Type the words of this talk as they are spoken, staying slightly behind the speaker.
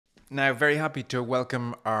Now, very happy to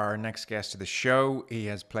welcome our next guest to the show. He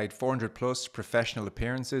has played 400 plus professional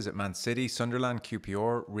appearances at Man City, Sunderland,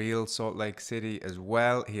 QPR, Real Salt Lake City as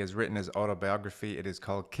well. He has written his autobiography. It is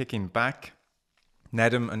called Kicking Back.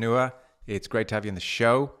 Nedum Onuoha, it's great to have you on the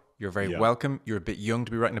show. You're very Yeah. welcome. You're a bit young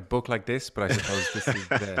to be writing a book like this, but I suppose this is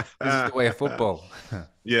the way of football.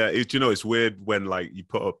 Yeah, it's weird when like you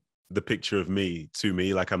put up the picture of me to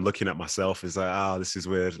me, like I'm looking at myself. It's like, this is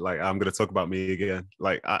weird. Like I'm gonna talk about me again.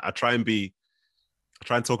 Like I try and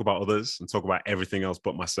talk about others and talk about everything else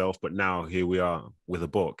but myself. But now here we are with a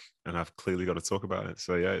book, and I've clearly got to talk about it.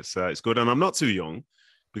 So yeah, it's good, and I'm not too young,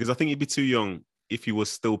 because I think you'd be too young if you were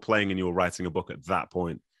still playing and you were writing a book at that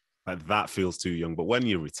point. Like that feels too young. But when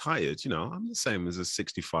you're retired, I'm the same as a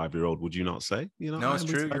 65-year-old. Would you not say? No, it's I'm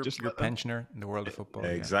true. retired You're, just you're a like that. pensioner in the world of football,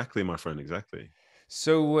 yeah. Exactly, my friend. Exactly.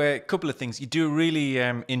 So, a couple of things. You do a really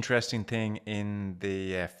interesting thing in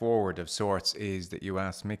the forward of sorts is that you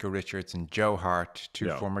asked Micah Richards and Joe Hart, two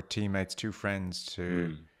Yeah. former teammates, two friends, to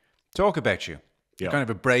Mm. talk about you. Yeah. Kind of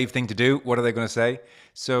a brave thing to do. What are they going to say?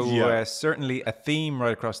 So, Yeah. certainly a theme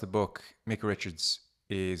right across the book. Micah Richards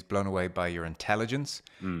is blown away by your intelligence,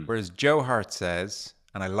 Mm. whereas Joe Hart says,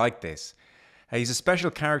 and I like this, he's a special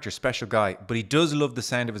character, special guy, but he does love the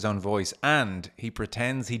sound of his own voice, and he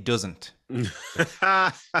pretends he doesn't.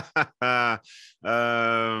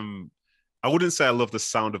 I wouldn't say I love the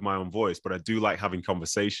sound of my own voice, but I do like having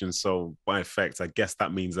conversations. So by effect, I guess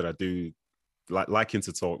that means that I do liking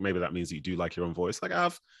to talk. Maybe that means that you do like your own voice. Like I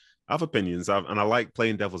have opinions, and I like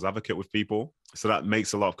playing devil's advocate with people. So that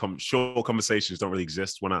makes a lot of short conversations don't really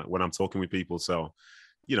exist when I'm talking with people. So,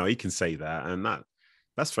 he can say that, and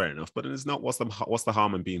that's fair enough. But it's not what's the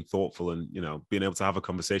harm in being thoughtful and being able to have a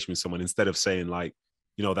conversation with someone instead of saying like,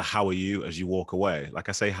 the how are you as you walk away. Like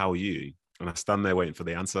I say, how are you? And I stand there waiting for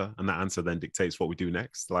the answer, and that answer then dictates what we do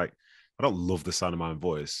next. Like I don't love the sound of my own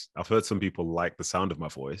voice. I've heard some people like the sound of my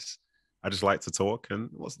voice. I just like to talk, and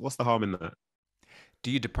what's the harm in that?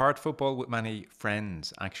 Do you depart football with many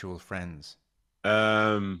friends, actual friends?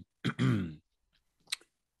 Do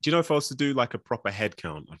you know, if I was to do like a proper head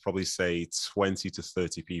count, I'd probably say 20 to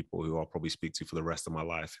 30 people who I'll probably speak to for the rest of my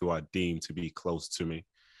life, who are deemed to be close to me.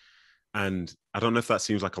 And I don't know if that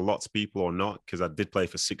seems like a lot to people or not, because I did play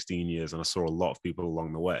for 16 years and I saw a lot of people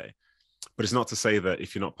along the way. But it's not to say that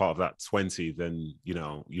if you're not part of that 20, then,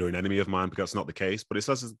 you're an enemy of mine, because that's not the case. But it's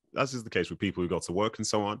as is the case with people who go to work and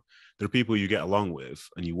so on. There are people you get along with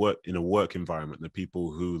and you work in a work environment. There are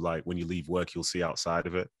people who, like, when you leave work, you'll see outside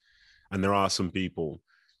of it. And there are some people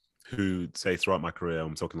who, say, throughout my career,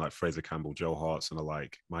 I'm talking like Fraser Campbell, Joe Hartson, or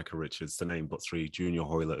like Micah Richards, to name but three, Junior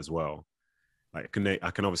Hoylett as well. Like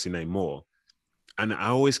I can obviously name more. And I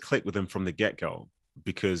always click with them from the get-go,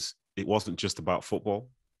 because it wasn't just about football.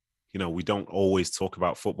 We don't always talk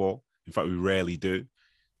about football. In fact, we rarely do.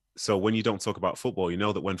 So when you don't talk about football, you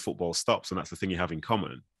know that when football stops, and that's the thing you have in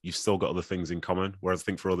common, you've still got other things in common. Whereas I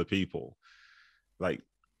think for other people, like,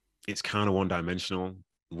 it's kind of one-dimensional.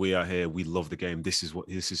 We are here, we love the game. This is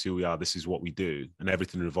who we are. This is what we do. And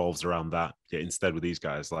everything revolves around that. Yet instead with these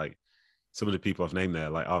guys, like, some of the people I've named there,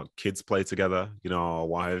 like our kids play together, our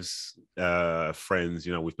wives, friends,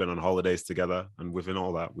 we've been on holidays together. And within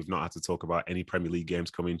all that, we've not had to talk about any Premier League games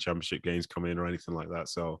coming, Championship games coming, or anything like that.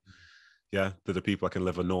 So, yeah, they're the people I can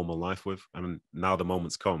live a normal life with. And now the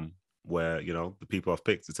moment's come where, the people I've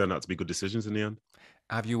picked, it turned out to be good decisions in the end.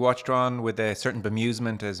 Have you watched on with a certain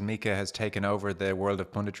bemusement as Mika has taken over the world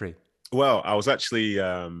of punditry? Well, I was actually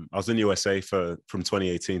I was in USA from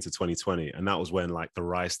 2018 to 2020, and that was when like the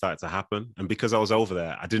rise started to happen. And because I was over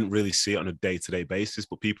there, I didn't really see it on a day-to-day basis,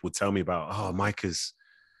 but people would tell me about, Micah's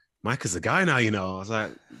the guy now. I was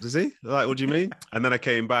like, does he? Like, what do you mean? And then I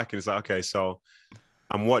came back and it's like, okay, so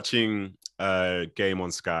I'm watching a game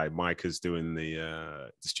on Sky. Micah's doing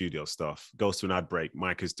the studio stuff. Goes to an ad break.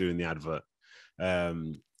 Micah's doing the advert.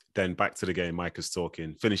 Um, then back to the game, Micah's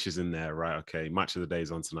talking, finishes in there, right? Okay, match of the day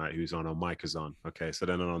is on tonight. Who's on? Oh, Micah's on. Okay, so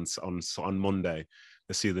then on Monday,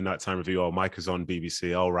 let's see the nighttime review. Oh, Micah's on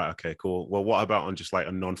BBC. Oh, right, okay, cool. Well, what about on just like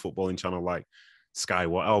a non-footballing channel like Sky?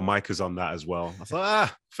 What? Oh, Micah's on that as well. I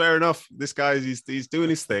thought, fair enough. This guy, he's doing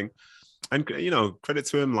his thing, and credit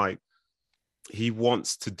to him. Like, he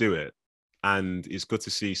wants to do it, and it's good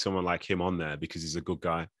to see someone like him on there because he's a good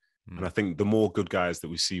guy. And I think the more good guys that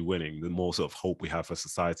we see winning, the more sort of hope we have for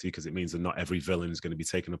society, because it means that not every villain is going to be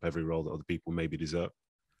taking up every role that other people maybe deserve.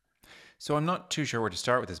 So I'm not too sure where to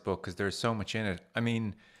start with this book because there's so much in it. I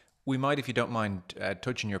mean, we might, if you don't mind,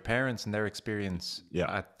 touching your parents and their experience Yeah.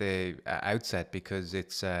 at the outset, because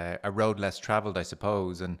it's a road less traveled, I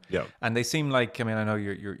suppose. And Yeah. they seem like, I mean, I know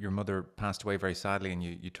your mother passed away very sadly, and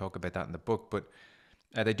you talk about that in the book, but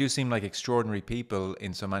They do seem like extraordinary people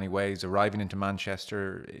in so many ways, arriving into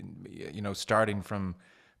Manchester, starting from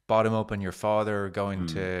bottom up, and your father going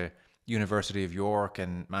Mm, to University of York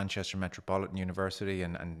and Manchester Metropolitan University,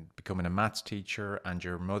 and becoming a maths teacher, and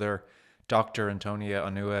your mother, Dr. Antonia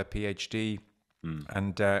Onua, PhD, mm,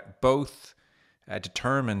 and both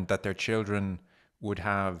determined that their children would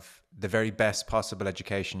have the very best possible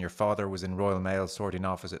education. Your father was in Royal Mail sorting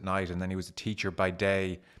office at night, and then he was a teacher by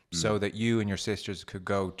day, so mm, that you and your sisters could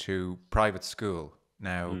go to private school.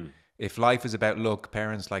 Now, mm. if life is about luck,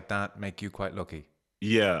 parents like that make you quite lucky.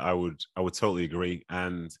 Yeah, I would totally agree.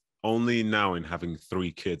 And only now in having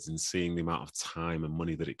three kids and seeing the amount of time and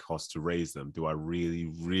money that it costs to raise them, do I really,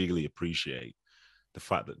 really appreciate the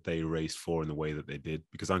fact that they raised four in the way that they did.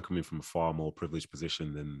 Because I'm coming from a far more privileged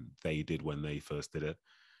position than they did when they first did it.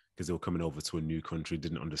 Because they were coming over to a new country,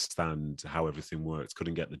 didn't understand how everything worked,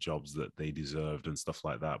 couldn't get the jobs that they deserved and stuff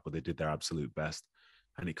like that. But they did their absolute best.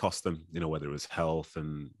 And it cost them, whether it was health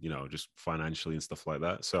and, just financially and stuff like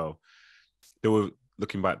that. So they were,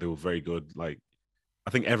 looking back, they were very good. Like,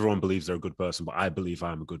 I think everyone believes they're a good person, but I believe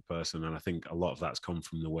I'm a good person. And I think a lot of that's come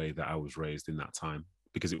from the way that I was raised in that time,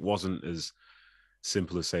 because it wasn't as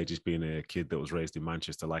simple as, say, just being a kid that was raised in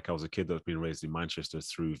Manchester. Like, I was a kid that was being raised in Manchester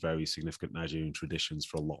through very significant Nigerian traditions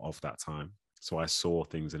for a lot of that time. So I saw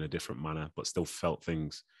things in a different manner, but still felt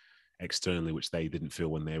things externally, which they didn't feel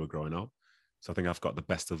when they were growing up. So I think I've got the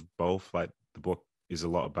best of both. Like, the book is a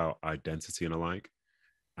lot about identity and alike.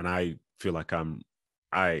 And I feel like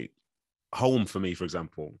I, home for me, for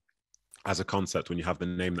example, as a concept, when you have the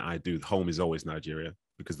name that I do, home is always Nigeria,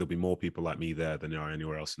 because there'll be more people like me there than there are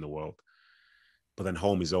anywhere else in the world. But then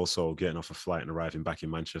home is also getting off a flight and arriving back in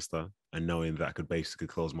Manchester and knowing that I could basically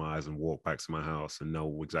close my eyes and walk back to my house and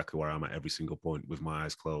know exactly where I'm at every single point with my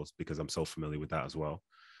eyes closed, because I'm so familiar with that as well.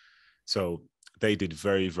 So they did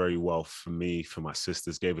very, very well for me, for my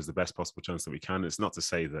sisters, gave us the best possible chance that we can. It's not to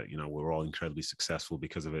say that, we're all incredibly successful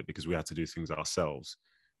because of it, because we had to do things ourselves.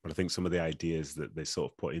 But I think some of the ideas that they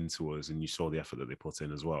sort of put into us, and you saw the effort that they put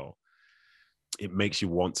in as well, it makes you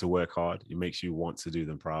want to work hard. It makes you want to do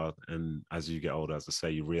them proud. And as you get older, as I say,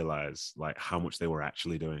 you realize like how much they were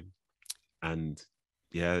actually doing. And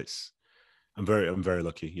yeah, I'm very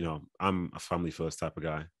lucky. I'm a family first type of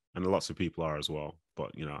guy, and lots of people are as well.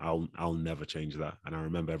 But I'll never change that. And I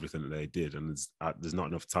remember everything that they did, and there's not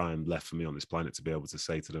enough time left for me on this planet to be able to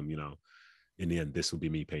say to them, in the end, this will be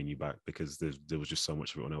me paying you back, because there was just so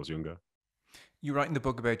much of it when I was younger. You write in the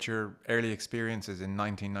book about your early experiences in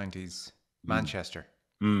 1990s Mm. Manchester.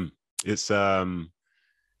 Mm. It's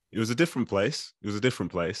it was a different place. It was a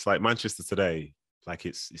different place. Like Manchester today, like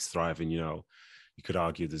it's thriving. You could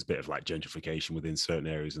argue there's a bit of like gentrification within certain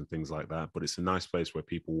areas and things like that, but it's a nice place where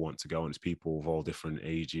people want to go, and it's people of all different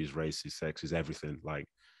ages, races, sexes, everything. Like,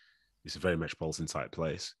 it's a very metropolitan type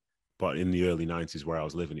place. But in the early 90s where I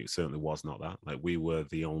was living, it certainly was not that. Like, we were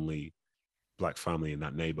the only black family in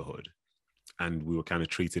that neighborhood, and we were kind of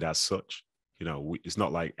treated as such. It's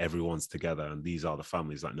not like everyone's together and these are the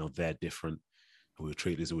families. Like, no, they're different. We were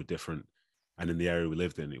treated as we were different. And in the area we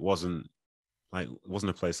lived in, it wasn't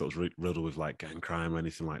a place that was riddled with like gang crime or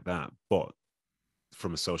anything like that. But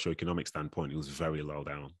from a socio-economic standpoint, it was very low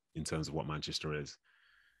down in terms of what Manchester is.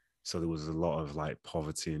 So there was a lot of like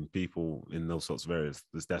poverty, and people in those sorts of areas,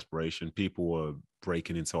 there's desperation. People were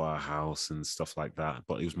breaking into our house and stuff like that.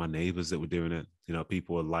 But it was my neighbors that were doing it.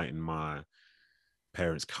 People were lighting my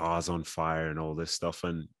parents' cars on fire and all this stuff.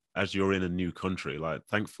 And as you're in a new country, like,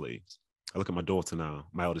 thankfully, I look at my daughter now,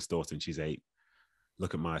 my eldest daughter, and she's 8.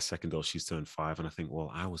 Look at my second daughter, she's turned 5. And I think, well,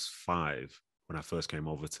 I was 5 when I first came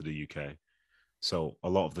over to the UK. So a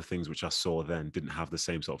lot of the things which I saw then didn't have the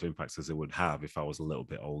same sort of impacts as it would have if I was a little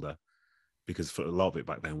bit older. Because for a lot of it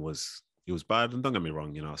back then it was bad. And don't get me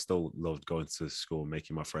wrong, I still loved going to school,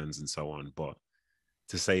 making my friends and so on. But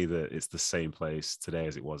to say that it's the same place today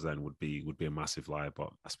as it was then would be a massive lie.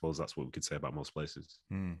 But I suppose that's what we could say about most places.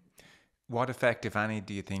 Hmm. What effect, if any,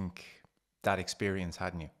 do you think that experience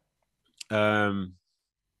had on you? Um,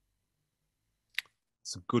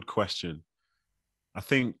 it's a good question. I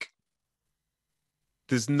think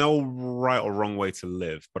there's no right or wrong way to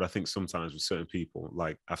live, but I think sometimes with certain people,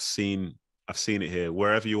 like I've seen it here,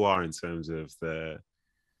 wherever you are in terms of the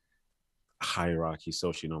hierarchy,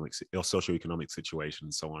 socioeconomic situation,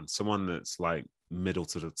 and so on. Someone that's like middle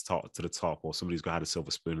to the top, or somebody who's got had a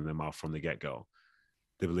silver spoon in their mouth from the get-go.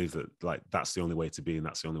 They believe that like that's the only way to be, and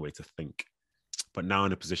that's the only way to think. But now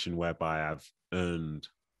in a position whereby I've earned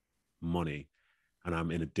money and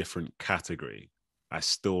I'm in a different category, I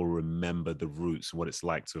still remember the roots and what it's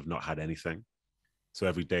like to have not had anything. So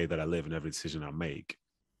every day that I live and every decision I make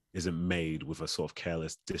isn't made with a sort of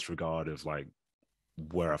careless disregard of like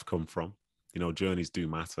where I've come from. Journeys do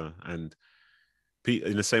matter. And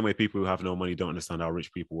in the same way, people who have no money don't understand how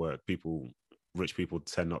rich people work. Rich people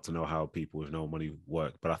tend not to know how people with no money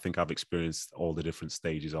work. But I think I've experienced all the different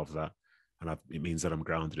stages of that. And it means that I'm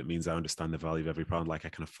grounded. It means I understand the value of every pound. Like, I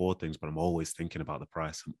can afford things, but I'm always thinking about the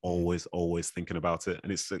price. I'm always thinking about it.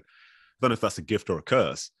 And I don't know if that's a gift or a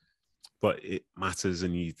curse, but it matters.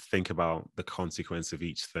 And you think about the consequence of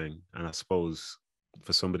each thing. And I suppose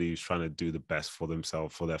for somebody who's trying to do the best for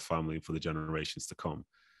themselves, for their family, for the generations to come,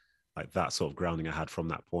 like, that sort of grounding I had from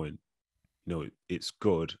that point, it's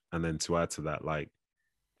good. And then to add to that, like,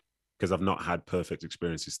 because I've not had perfect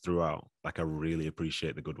experiences throughout, like, I really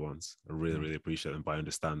appreciate the good ones. I really appreciate them, but I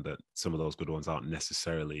understand that some of those good ones aren't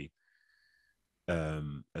necessarily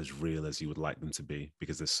as real as you would like them to be,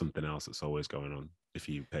 because there's something else that's always going on if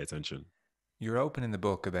you pay attention. You're open in the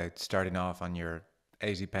book about starting off on your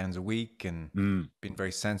 £80 a week and being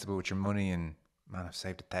very sensible with your money. And man, I've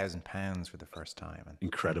saved £1,000 for the first time. And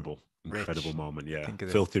Incredible rich. moment. Yeah. Think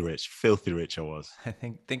of Filthy rich I was. I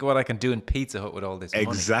think of what I can do in Pizza Hut with all this money.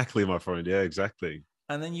 Exactly, my friend. Yeah, exactly.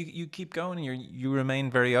 And then you keep going and you remain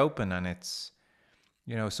very open, and it's,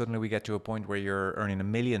 suddenly we get to a point where you're earning $1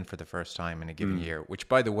 million for the first time in a given year, which,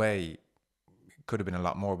 by the way, could have been a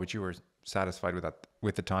lot more, but you were satisfied with that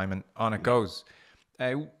with the time, and on it goes.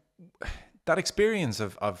 That experience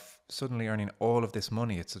of suddenly earning all of this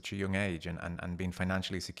money at such a young age and being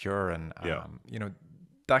financially secure, and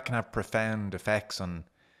that can have profound effects on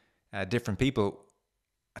different people.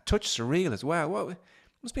 A touch surreal as well. Well, it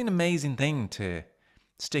must be an amazing thing to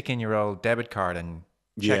stick in your old debit card and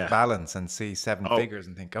check balance and see seven figures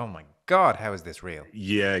and think, oh my God, how is this real?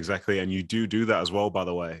 Yeah, exactly. And you do that as well, by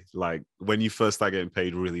the way. Like, when you first start getting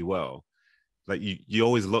paid really well, like, you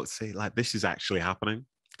always look to see, like, this is actually happening.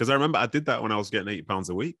 Because I remember I did that when I was getting £80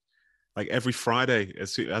 a week. Like, every Friday,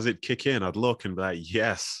 as it kick in, I'd look and be like,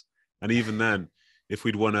 yes. And even then, if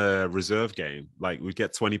we'd won a reserve game, like, we'd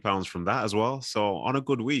get £20 from that as well. So on a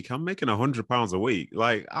good week, I'm making £100 a week.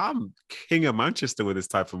 Like, I'm king of Manchester with this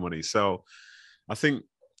type of money. So I think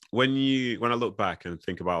when I look back and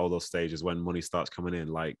think about all those stages when money starts coming in,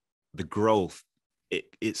 like, the growth,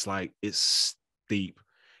 it's like, it's steep.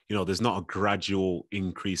 There's not a gradual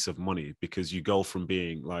increase of money, because you go from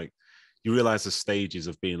being like, you realize the stages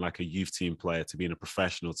of being like a youth team player to being a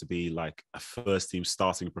professional to be like a first team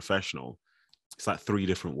starting professional. It's like 3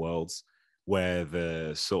 different worlds, where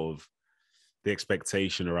the sort of the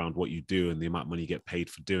expectation around what you do and the amount of money you get paid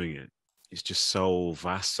for doing it is just so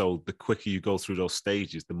vast. So the quicker you go through those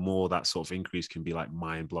stages, the more that sort of increase can be like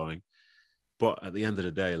mind blowing. But at the end of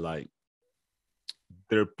the day, like,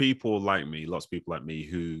 there are people like me, lots of people like me,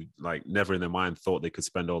 who, like, never in their mind thought they could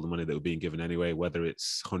spend all the money that were being given anyway, whether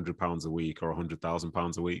it's £100 a week or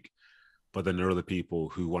 £100,000 a week. But then there are other people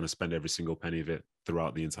who want to spend every single penny of it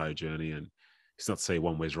throughout the entire journey. And it's not to say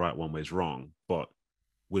one way's right, one way's wrong, but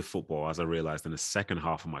with football, as I realized in the second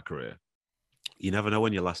half of my career, you never know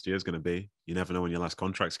when your last year is going to be. You never know when your last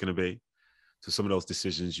contract's going to be. So some of those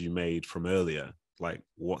decisions you made from earlier, like,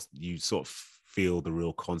 what you sort of feel the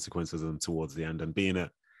real consequences of them towards the end. And being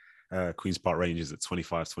at Queen's Park Rangers at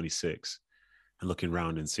 25, 26, and looking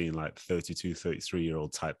around and seeing like 32,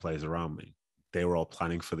 33-year-old type players around me, they were all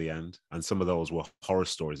planning for the end. And some of those were horror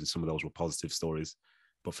stories and some of those were positive stories.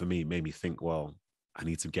 But for me, it made me think, well, I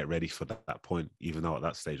need to get ready for that point, even though at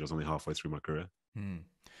that stage I was only halfway through my career.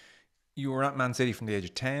 You were at Man City from the age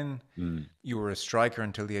of 10. You were a striker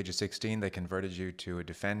until the age of 16. They converted you to a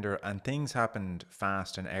defender, and things happened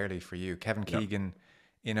fast and early for you. Kevin Keegan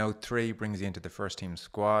in 2003 brings you into the first team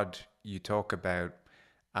squad. You talk about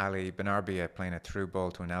Ali Benarbia playing a through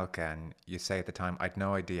ball to Anelka, and you say at the time, I'd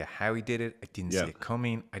no idea how he did it. I didn't see it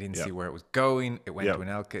coming. I didn't see where it was going. It went to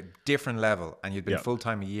Anelka, different level, and you'd been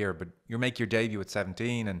full-time a year, but you make your debut at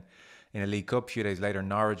 17, and in a League Cup a few days later,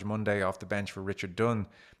 Norwich Monday off the bench for Richard Dunn.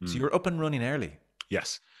 So you're up and running early.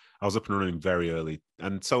 Yes, I was up and running very early,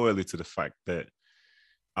 and so early to the fact that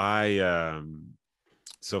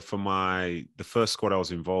so for the first squad I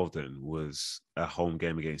was involved in was a home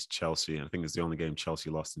game against Chelsea. And I think it's the only game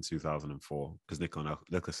Chelsea lost in 2004 because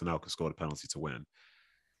Nicholas Anelka scored a penalty to win.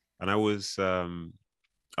 And I was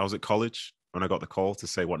at college when I got the call to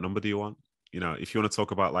say, what number do you want? If you want to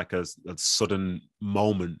talk about like a sudden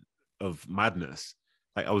moment of madness,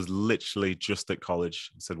 like, I was literally just at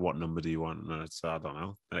college and said, what number do you want? And I said, I don't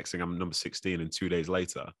know. The next thing, I'm number 16, and 2 days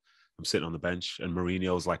later, I'm sitting on the bench and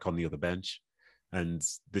Mourinho's like on the other bench. And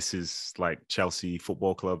this is like Chelsea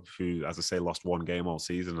Football Club, who, as I say, lost 1 game all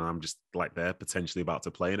season. And I'm just like there potentially about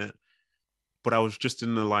to play in it. But I was just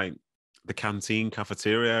in the canteen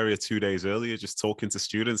cafeteria area 2 days earlier, just talking to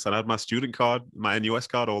students. And I had my student card, my NUS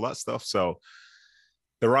card, all that stuff. So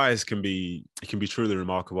the rise can be truly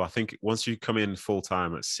remarkable. I think once you come in full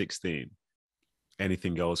time at 16,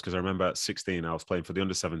 anything goes. Because I remember at 16, I was playing for the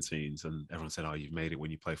under-17s, and everyone said, "Oh, you've made it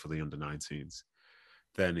when you play for the under-19s."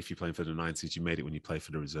 Then, if you're playing for the 90s, you made it when you play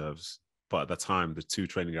for the reserves. But at that time, the two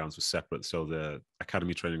training grounds were separate. So the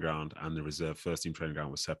academy training ground and the reserve first team training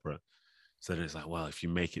ground were separate. So then it's like, well, if you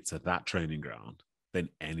make it to that training ground, then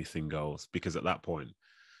anything goes. Because at that point,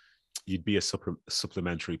 you'd be a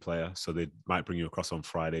supplementary player. So they might bring you across on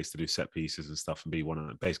Fridays to do set pieces and stuff and be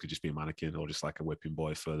basically just be a mannequin or just like a whipping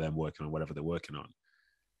boy for them working on whatever they're working on.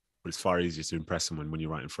 But it's far easier to impress someone when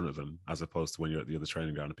you're right in front of them, as opposed to when you're at the other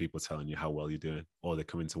training ground and people are telling you how well you're doing, or they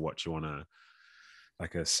come in to watch you on a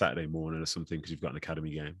Saturday morning or something because you've got an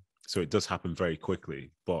academy game. So it does happen very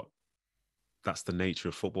quickly, but that's the nature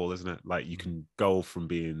of football, isn't it? Like you can go from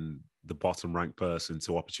being the bottom ranked person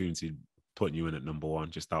to opportunity putting you in at number one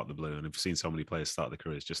just out the blue. And I've seen so many players start their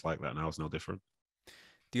careers just like that, and ours no different.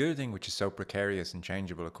 The other thing which is so precarious and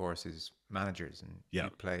changeable, of course, is managers. And Yeah. you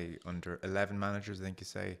play under 11 managers, I think you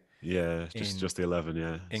say. Yeah, just the 11,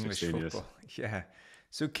 yeah. English 16 football. years. Yeah.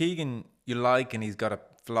 So Keegan, you like, and he's got a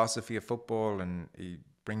philosophy of football, and he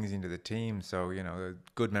brings you into the team. So, you know,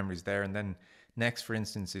 good memories there. And then next, for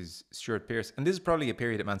instance, is Stuart Pearce. And this is probably a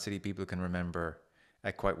period at Man City people can remember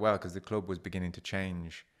quite well, because the club was beginning to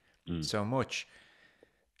change so much.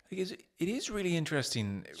 Because it is really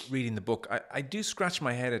interesting reading the book. I do scratch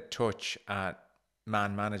my head a touch at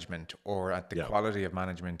man management, or at the quality of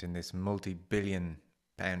management in this multi-billion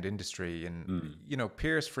pound industry. And, you know,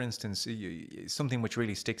 Pierce, for instance, something which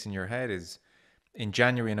really sticks in your head is in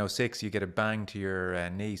January in 06, you get a bang to your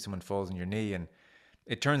knee, someone falls on your knee, and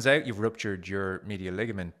it turns out you've ruptured your medial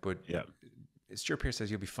ligament, but Stuart Pearce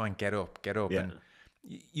says you'll be fine, get up. Yeah. And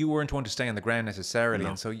you weren't one to stay on the ground necessarily. No.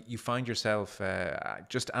 And so you find yourself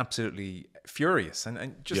just absolutely furious.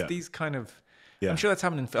 And just these kind of, I'm sure that's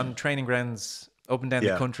happening on training grounds up and down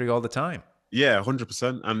the country all the time. Yeah,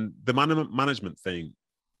 100%. And the management thing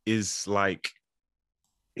is like,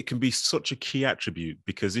 it can be such a key attribute,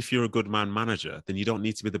 because if you're a good man manager, then you don't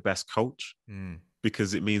need to be the best coach,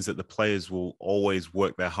 because it means that the players will always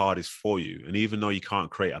work their hardest for you. And even though you can't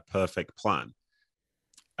create a perfect plan,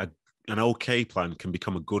 an okay plan can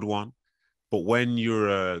become a good one. But when you're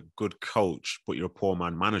a good coach, but you're a poor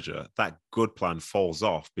man manager, that good plan falls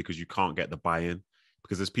off because you can't get the buy-in,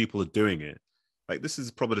 because there's people are doing it. Like, this is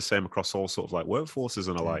probably the same across all sort of like workforces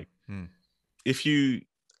and alike. If you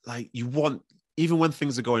want, even when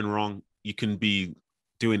things are going wrong, you can be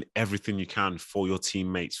doing everything you can for your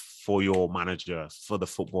teammates, for your manager, for the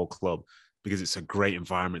football club, because it's a great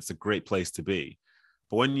environment. It's a great place to be.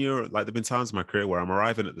 But when you're like, there've been times in my career where I'm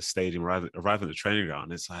arriving at the stadium, arriving at the training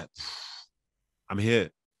ground, it's like, I'm here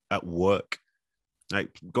at work.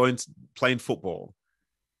 Like, playing football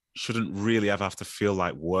shouldn't really ever have to feel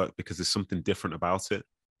like work, because there's something different about it.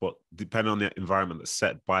 But depending on the environment that's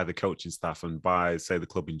set by the coaching staff and by, say, the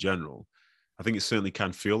club in general, I think it certainly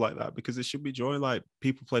can feel like that, because it should be joy. Like,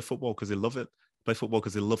 people play football because they love it. Play football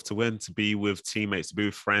because they love to win, to be with teammates, to be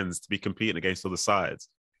with friends, to be competing against other sides,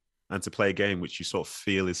 and to play a game which you sort of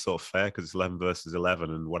feel is sort of fair because it's 11 versus 11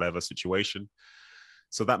 and whatever situation.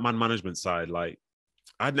 So that man management side, like,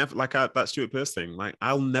 I'd never, like that Stuart Pearce thing, like,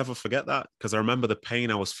 I'll never forget that, because I remember the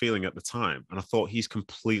pain I was feeling at the time. And I thought, he's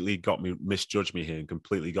completely misjudged me here and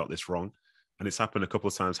completely got this wrong. And it's happened a couple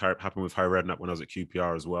of times. Happened with Harry Redknapp when I was at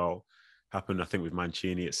QPR as well. Happened, I think, with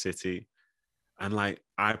Mancini at City. And like,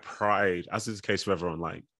 as is the case for everyone,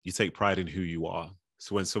 like, you take pride in who you are.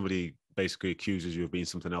 So when somebody basically accuses you of being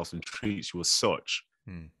something else and treats you as such,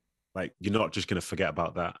 like, you're not just going to forget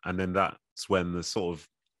about that. And then that's when the sort of,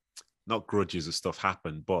 not grudges of stuff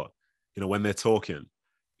happen, but, you know, when they're talking,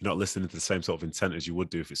 you're not listening to the same sort of intent as you would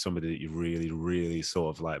do if it's somebody that you really, really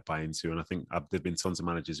sort of like buy into. And I think there've been tons of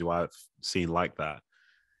managers who I've seen like that,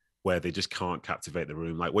 where they just can't captivate the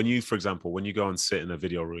room. Like, for example, when you go and sit in a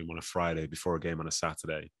video room on a Friday before a game on a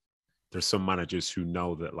Saturday, there's some managers who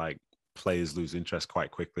know that, like, players lose interest quite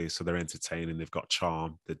quickly. So they're entertaining, they've got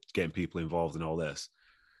charm, they're getting people involved in all this.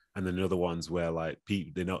 And then the other ones where, like,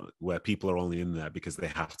 where people are only in there because they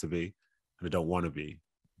have to be, and they don't want to be,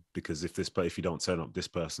 because if you don't turn up, this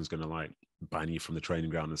person's going to, like, ban you from the training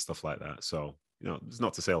ground and stuff like that. So, you know, it's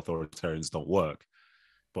not to say authoritarians don't work,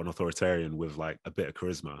 but an authoritarian with, like, a bit of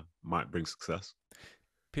charisma might bring success.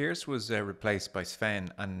 Pierce was replaced by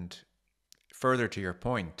Sven, and further to your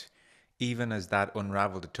point, even as that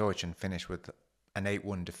unravelled a touch and finished with an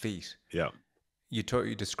 8-1 defeat. Yeah. You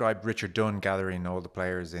described Richard Dunn gathering all the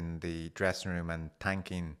players in the dressing room and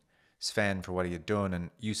thanking Sven for what he had done. And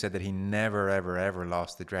you said that he never, ever, ever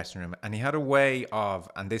lost the dressing room. And he had a way of,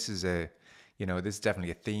 and this is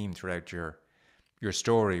definitely a theme throughout your your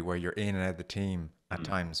story where you're in and out of the team at Mm.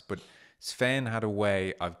 times. But Sven had a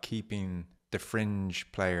way of keeping the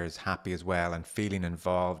fringe players happy as well and feeling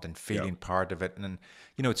involved and Yeah. feeling part of it. And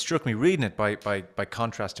you know, it struck me reading it by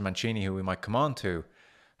contrast to Mancini, who we might come on to.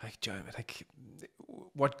 Like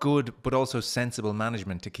what good but also sensible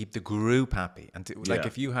management to keep the group happy. And to, like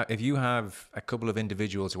Yeah. if you have a couple of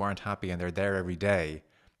individuals who aren't happy and they're there every day,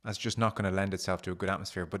 that's just not going to lend itself to a good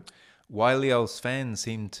atmosphere. But Wiley Sven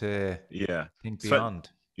seemed to Yeah. think Sven, beyond.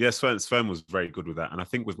 yeah, Sven was very good with that. And I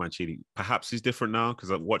think with Mancini, perhaps he's different now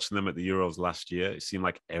because watching them at the Euros last year, it seemed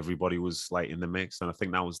like everybody was like in the mix. And I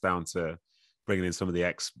think that was down to bringing in some of the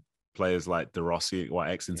ex players like De Rossi or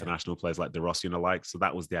ex international players like De Rossi and the like. So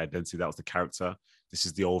that was the identity, that was the character. This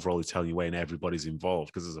is the overall Italian way, and everybody's involved.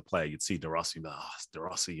 Because as a player, you'd see De Rossi, and it's De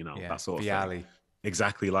Rossi, you know, Yeah, that sort of thing. Viali.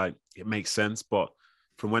 Exactly, like it makes sense. But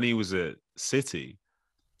from when he was at City,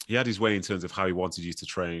 he had his way in terms of how he wanted you to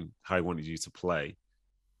train, how he wanted you to play.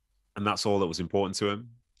 And that's all that was important to him.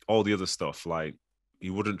 All the other stuff, like he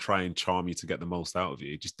wouldn't try and charm you to get the most out of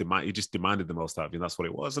you. He just demanded the most out of you. And that's what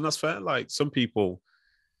it was. And that's fair. Like some people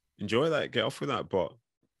enjoy that, get off with that. But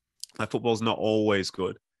like football's not always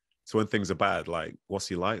good. So when things are bad, like what's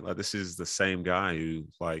he like? Like this is the same guy who,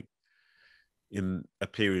 like, in a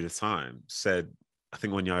period of time said, I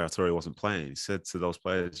think when Yaya Toure wasn't playing, he said to those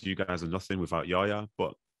players, "You guys are nothing without Yaya."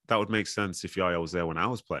 But that would make sense if Yaya was there when I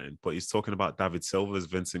was playing. But he's talking about David Silva's,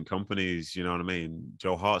 Vincent Kompany's, you know what I mean?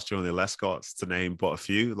 Joe Hart's, Julian Lescott's, to name but a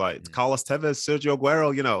few. Like Carlos Tevez, Sergio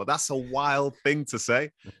Aguero, you know, that's a wild thing to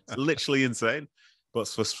say. It's literally insane. But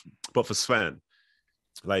for Sven,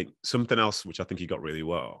 like something else which I think he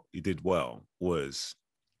did well was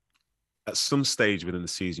at some stage within the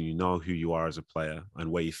season, you know who you are as a player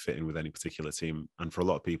and where you fit in with any particular team. And for a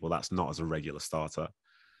lot of people, that's not as a regular starter.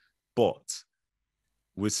 But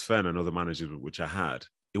with Sven and other managers, which I had,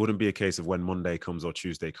 it wouldn't be a case of when Monday comes or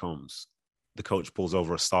Tuesday comes, the coach pulls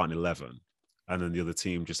over a starting 11 and then the other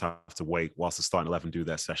team just have to wait whilst the starting 11 do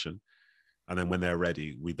their session. And then when they're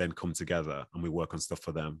ready, we then come together and we work on stuff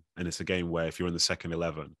for them. And it's a game where if you're in the second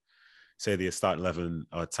 11, say the starting 11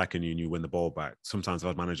 are attacking you and you win the ball back, sometimes I've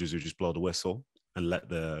had managers who just blow the whistle and let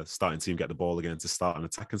the starting team get the ball again to start an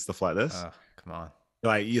attack and stuff like this. Oh, come on.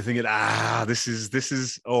 Like you're thinking, this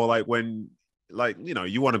is, or like when, like, you know,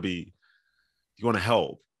 you want to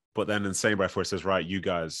help, but then in the same breath where it says, right, you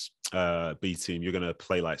guys, B team, you're going to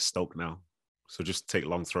play like Stoke now. So just take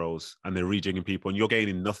long throws, and they're rejigging people and you're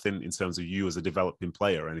gaining nothing in terms of you as a developing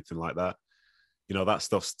player or anything like that. You know, that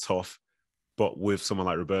stuff's tough. But with someone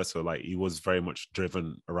like Roberto, like he was very much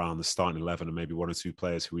driven around the starting 11 and maybe one or two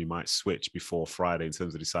players who we might switch before Friday in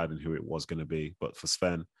terms of deciding who it was going to be. But for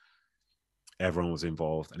Sven, everyone was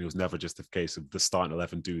involved, and it was never just a case of the starting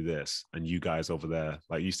 11 do this and you guys over there,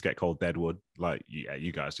 like, used to get called deadwood, like, yeah,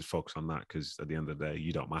 you guys just focus on that because at the end of the day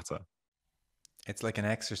you don't matter. It's like an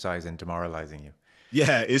exercise in demoralizing you.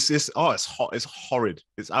 Yeah, it's horrid.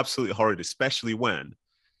 It's absolutely horrid, especially when,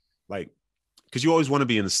 like, because you always want to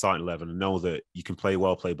be in the starting 11 and know that you can play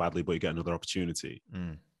well, play badly, but you get another opportunity.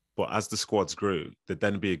 But as the squads grew, there'd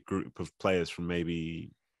then be a group of players from maybe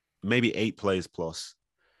 8 players plus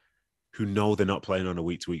who know they're not playing on a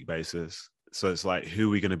week-to-week basis. So it's like, who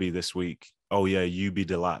are we going to be this week? Oh, yeah, you be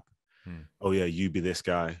Delap. Oh, yeah, you be this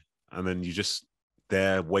guy. And then you just,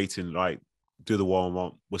 they're waiting, like, do the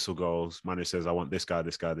warm-up, whistle goes. Manager says, I want this guy,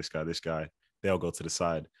 this guy, this guy, this guy. They all go to the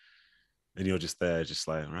side. And you're just there, just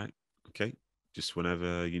like, all right, okay. Just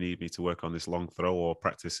whenever you need me to work on this long throw or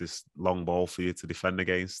practice this long ball for you to defend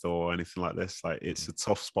against or anything like this. Like, it's a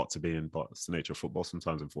tough spot to be in, but it's the nature of football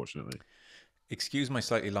sometimes, unfortunately. Excuse my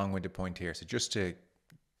slightly long-winded point here. So just to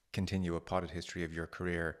continue a potted history of your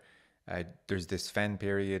career, there's this Fen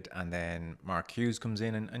period, and then Mark Hughes comes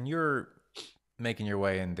in, and you're making your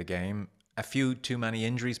way in the game. A few too many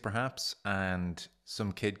injuries, perhaps, and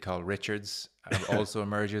some kid called Richards also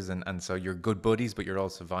emerges, and so you're good buddies, but you're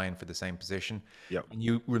also vying for the same position. Yep. And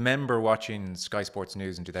you remember watching Sky Sports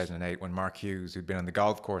News in 2008 when Mark Hughes, who'd been on the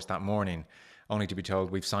golf course that morning, only to be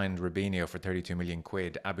told we've signed Robinho for 32 million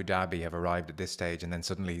quid. Abu Dhabi have arrived at this stage, and then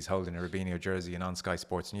suddenly he's holding a Robinho jersey and on Sky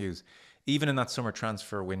Sports News. Even in that summer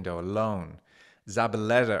transfer window alone,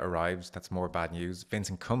 Zabaleta arrives. That's more bad news.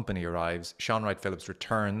 Vincent Kompany arrives. Sean Wright Phillips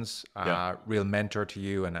returns. Real mentor to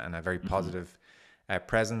you and a very positive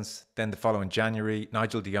presence. Then the following January,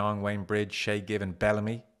 Nigel de Jong, Wayne Bridge, Shea Given,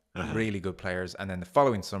 Bellamy, really good players. And then the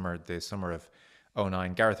following summer, the summer of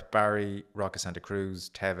 2009, Gareth Barry, Roca Santa Cruz,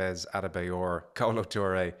 Tevez, Adebayor, Kolo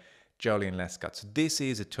Toure, Jolien Lescott. So this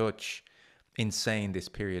is a touch insane, this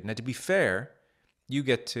period. Now, to be fair, you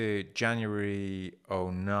get to January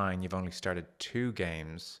 2009, you've only started 2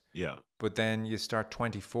 games. Yeah. But then you start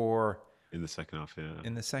 24 In the second half, yeah.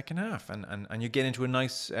 In the second half, and you get into a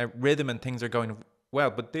nice rhythm, and things are going well.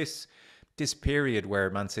 But this period where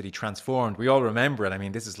Man City transformed, we all remember it. I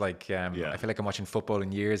mean, this is like I feel like I'm watching football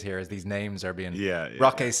in years here as these names are being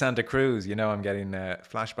Roque Santa Cruz. You know, I'm getting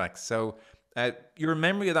flashbacks. So your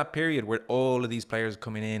memory of that period where all of these players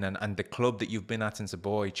coming in, and the club that you've been at since a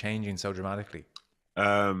boy changing so dramatically.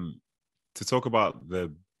 To talk about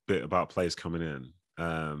the bit about players coming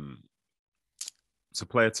in, so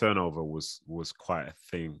player turnover was quite a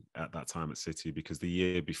thing at that time at City, because the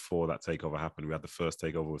year before that takeover happened, we had the first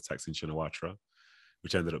takeover with Thaksin Shinawatra,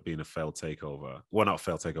 which ended up being a failed takeover. Well, not a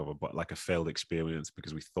failed takeover, but like a failed experience,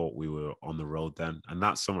 because we thought we were on the road then. And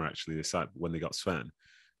that summer, actually, they said when they got Sven,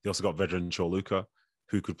 they also got Vedran Chorluka,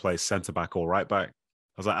 who could play centre back or right back. I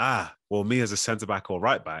was like, well, me as a centre back or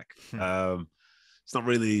right back, it's not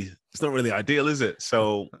really ideal, is it?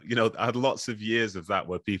 So, I had lots of years of that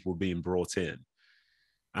where people were being brought in.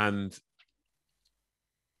 And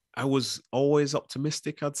I was always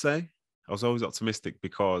optimistic, I'd say. I was always optimistic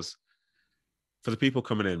because for the people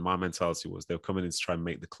coming in, my mentality was they were coming in to try and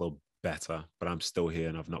make the club better, but I'm still here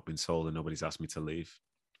and I've not been sold and nobody's asked me to leave.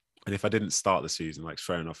 And if I didn't start the season, like,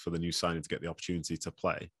 fair enough for the new signing to get the opportunity to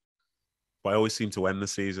play. But I always seem to end the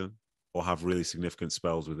season or have really significant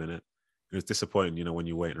spells within it. It was disappointing, when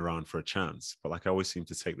you're waiting around for a chance. But like, I always seem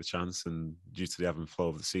to take the chance, and due to the ebb and flow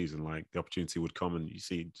of the season, like, the opportunity would come, and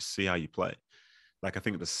just see how you play. Like, I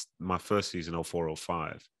think this my first season,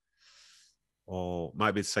 04-05, or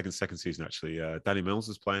might be the second season actually. Danny Mills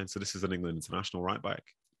was playing, so this is an England international right back.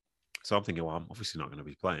 So I'm thinking, well, I'm obviously not going to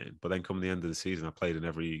be playing. But then come the end of the season, I played in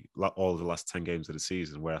all of the last 10 games of the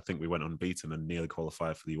season, where I think we went unbeaten and nearly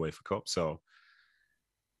qualified for the UEFA Cup. So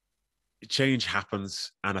change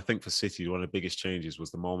happens. And I think for City, one of the biggest changes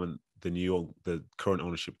was the moment the current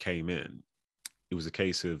ownership came in. It was a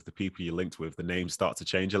case of the people you linked with, the names start to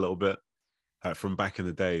change a little bit. From back in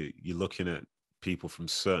the day, you're looking at people from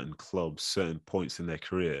certain clubs, certain points in their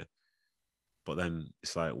career. But then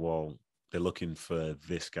it's like, well, they're looking for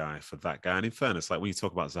this guy, for that guy. And in fairness, like, when you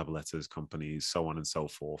talk about Zabaletta's companies, so on and so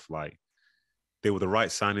forth, like, they were the right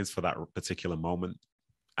signings for that particular moment.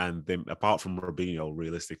 And they, apart from Robinho,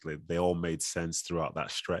 realistically, they all made sense throughout that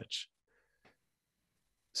stretch.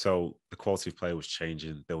 So the quality of play was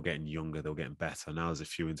changing. They were getting younger. They were getting better. Now there's a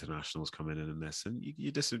few internationals coming in this. And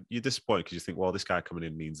you're disappointed because you think, well, this guy coming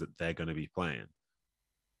in means that they're going to be playing.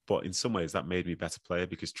 But in some ways, that made me a better player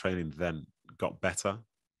because training then got better.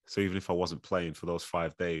 So even if I wasn't playing for those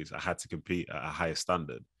 5 days, I had to compete at a higher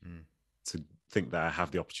standard to think that I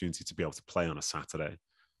have the opportunity to be able to play on a Saturday.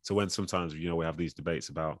 So when sometimes, we have these debates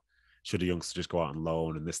about should a youngster just go out on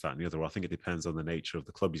loan and this, that, and the other, well, I think it depends on the nature of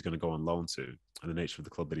the club he's going to go on loan to and the nature of the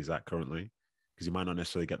club that he's at currently, because he might not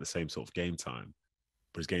necessarily get the same sort of game time,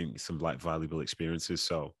 but he's getting some like valuable experiences.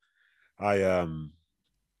 So it's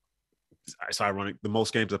ironic. The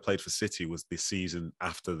most games I played for City was the season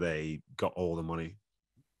after they got all the money.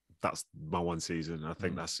 That's my one season. I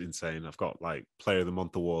think that's insane. I've got like Player of the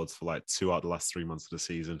Month awards for like 2 out of the last 3 months of the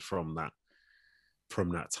season from that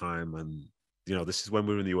time. And this is when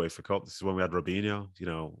we were in the UEFA Cup. This is when we had Robinho.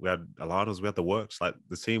 We had Alados. We had the works. Like,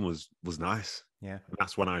 the team was nice. Yeah, and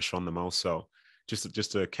that's when I shone the most. So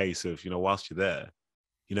just a case of whilst you're there,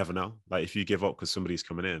 you never know. Like, if you give up because somebody's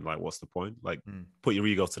coming in, like, what's the point? Like, put your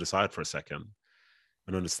ego to the side for a second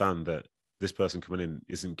and understand that this person coming in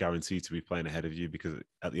isn't guaranteed to be playing ahead of you, because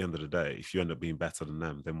at the end of the day, if you end up being better than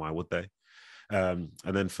them, then why would they? And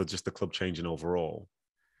then for just the club changing overall,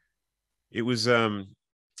 it was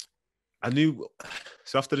I knew.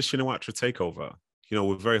 So after the Shinawatra takeover,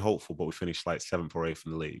 we're very hopeful, but we finished like 7th or 8th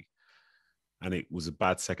in the league, and it was a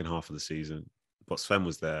bad second half of the season. But Sven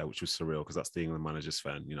was there, which was surreal because that's the England manager,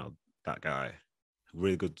 Sven. That guy,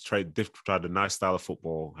 really good trade. Tried a nice style of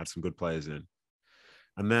football, had some good players in.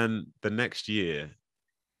 And then the next year,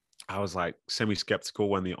 I was like semi-skeptical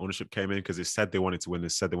when the ownership came in, because it said they wanted to win, they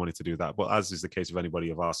said they wanted to do that. But as is the case of anybody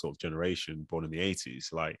of our sort of generation, born in the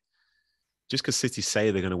 80s, like, just because City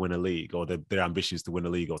say they're going to win a league, or their ambition is to win a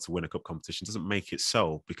league or to win a cup competition, doesn't make it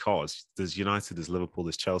so, because there's United, there's Liverpool,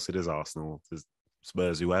 there's Chelsea, there's Arsenal, there's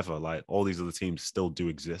Spurs, whoever. Like, all these other teams still do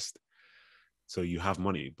exist. So you have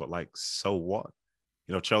money, but like, so what?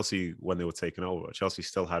 Chelsea, when they were taken over, Chelsea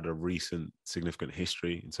still had a recent significant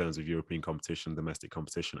history in terms of European competition, domestic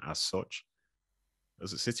competition as such.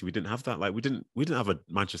 As a City, we didn't have that. Like, we didn't have a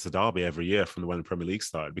Manchester derby every year from when the Premier League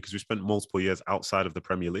started, because we spent multiple years outside of the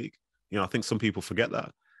Premier League. I think some people forget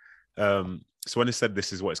that. So when they said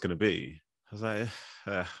this is what it's going to be, I was like,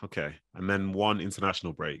 okay. And then one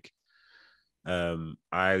international break.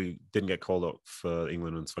 I didn't get called up for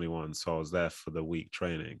England on 21, so I was there for the week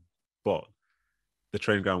training. But the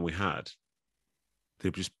training ground we had,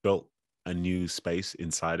 They've just built a new space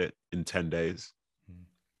inside it in 10 days.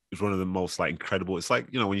 It's one of the most like incredible. It's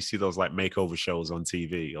like, when you see those like makeover shows on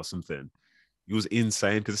TV or something, it was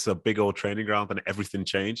insane because it's a big old training ground and everything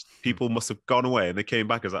changed. People must have gone away and they came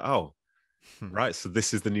back as like, oh, right. So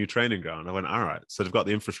this is the new training ground. I went, all right. So they've got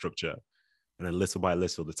the infrastructure. And then little by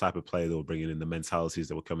little, the type of player they were bringing in, the mentalities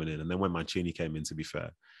that were coming in. And then when Mancini came in, to be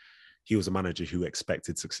fair, he was a manager who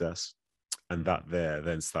expected success. And that there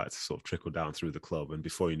then started to sort of trickle down through the club. And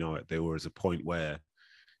before you know it, there was a point where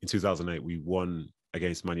in 2008, we won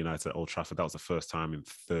against Man United at Old Trafford. That was the first time in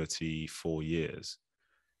 34 years.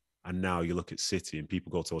 And now you look at City and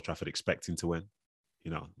people go to Old Trafford expecting to win.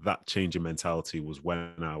 That change in mentality was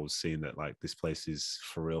when I was seeing that like this place is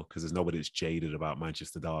for real, because there's nobody that's jaded about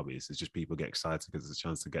Manchester derbies. It's just people get excited because it's a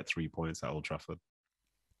chance to get 3 points at Old Trafford.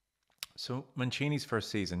 So Mancini's first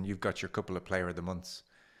season, you've got your couple of Player of the Months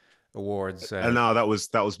awards. And now that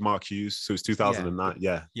was Mark Hughes. So it's 2009.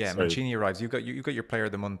 Yeah. Yeah. Sorry. Mancini arrives. You've got your Player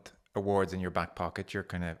of the Month awards in your back pocket. You're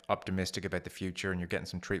kind of optimistic about the future and you're getting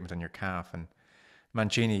some treatment on your calf. And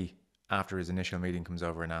Mancini, after his initial meeting, comes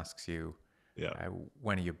over and asks you,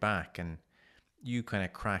 when are you back? And you kind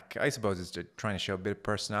of crack, I suppose it's trying to show a bit of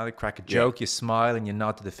personality, crack a joke, you smile and you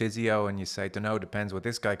nod to the physio and you say, don't know, depends what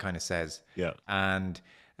this guy kind of says. Yeah. And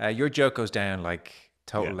your joke goes down like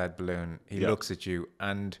total lead balloon. He looks at you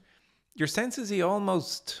and your sense is he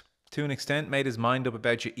almost, to an extent, made his mind up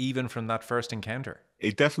about you even from that first encounter.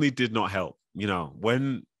 It definitely did not help.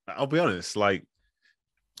 When, I'll be honest, like,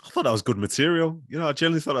 I thought that was good material. I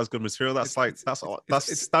genuinely thought that was good material. That's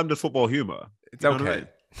that's standard football humor. It's okay. I mean?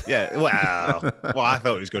 Yeah. Well, I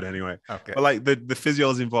thought it was good anyway. Okay. But like the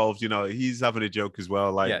physio's involved, he's having a joke as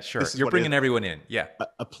well. Like, yeah, sure. You're bringing everyone in. Yeah.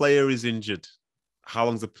 A player is injured. How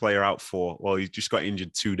long's the player out for? Well, he just got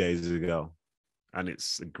injured 2 days ago. And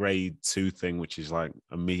it's a grade 2 thing, which is like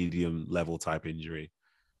a medium level type injury.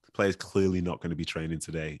 The player's clearly not going to be training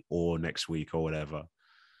today or next week or whatever.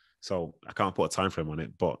 So I can't put a time frame on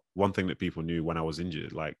it. But one thing that people knew when I was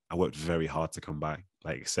injured, like I worked very hard to come back,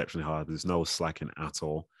 like exceptionally hard. There's no slacking at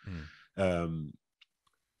all.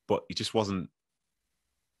 But he just wasn't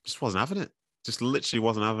having it. Just literally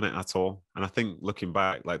wasn't having it at all. And I think looking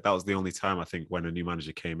back, like that was the only time I think when a new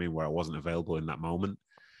manager came in where I wasn't available in that moment.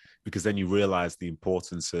 Because then you realize the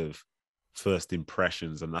importance of first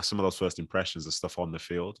impressions. And some of those first impressions are stuff on the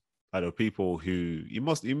field. There are people who you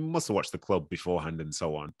must have watched the club beforehand and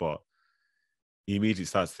so on, but you immediately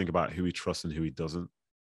start to think about who he trusts and who he doesn't.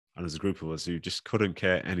 And there's a group of us who just couldn't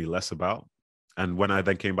care any less about. And when I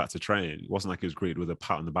then came back to train, it wasn't like he was greeted with a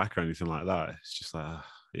pat on the back or anything like that. It's just like,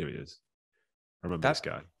 here he is. I remember this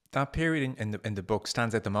guy. That period in the book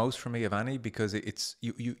stands out the most for me of any, because it's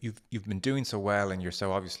you've been doing so well and you're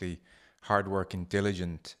so obviously hardworking,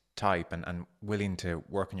 diligent type and willing to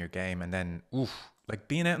work on your game, and then like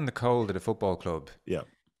being out in the cold at a football club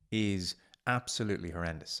is absolutely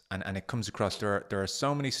horrendous. And it comes across, there are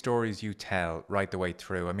so many stories you tell right the way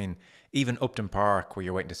through. I mean, even Upton Park, where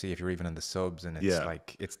you're waiting to see if you're even in the subs, and it's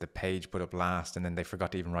like it's the page put up last, and then they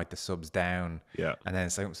forgot to even write the subs down. Yeah. And then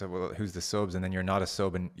it's like, so well, who's the subs? And then you're not a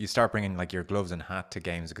sub, and you start bringing like your gloves and hat to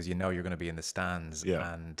games because you know you're going to be in the stands.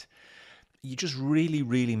 Yeah. And you're just really,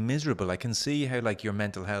 really miserable. I can see how like your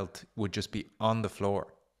mental health would just be on the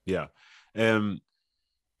floor. Yeah.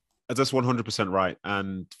 That's 100% right.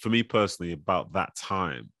 And for me personally, about that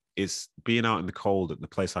time, it's being out in the cold at the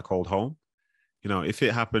place I called home. If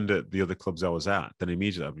it happened at the other clubs I was at, then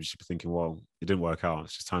immediately I'd just be thinking, well, it didn't work out.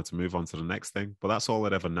 It's just time to move on to the next thing. But that's all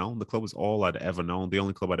I'd ever known. The club was all I'd ever known. The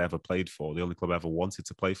only club I'd ever played for, the only club I ever wanted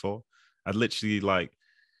to play for. I'd literally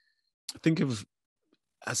think of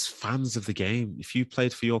as fans of the game, if you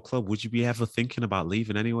played for your club, would you be ever thinking about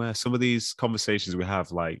leaving anywhere? Some of these conversations we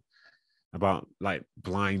have, like, about like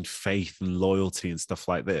blind faith and loyalty and stuff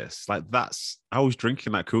like this. Like I was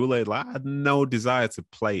drinking that Kool-Aid. Like I had no desire to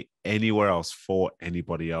play anywhere else for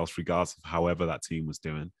anybody else, regardless of however that team was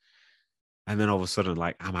doing. And then all of a sudden,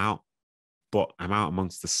 like I'm out, but I'm out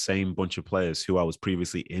amongst the same bunch of players who I was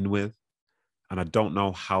previously in with. And I don't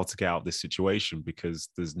know how to get out of this situation because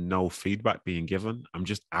there's no feedback being given. I'm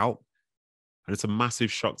just out. And it's a massive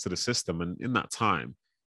shock to the system. And in that time,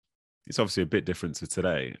 it's obviously a bit different to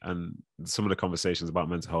today. And some of the conversations about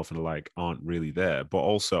mental health and the like aren't really there. But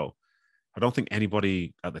also, I don't think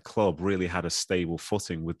anybody at the club really had a stable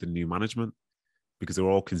footing with the new management because they were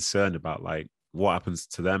all concerned about like what happens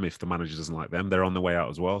to them if the manager doesn't like them. They're on the way out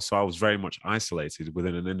as well. So I was very much isolated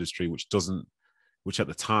within an industry which at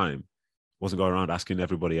the time wasn't going around asking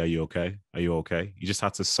everybody, are you okay? Are you okay? You just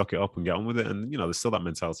had to suck it up and get on with it. And, there's still that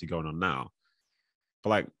mentality going on now. But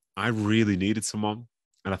like, I really needed someone.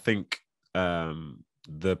 And I think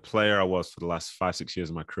the player I was for the last 5-6 years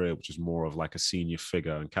of my career, which is more of like a senior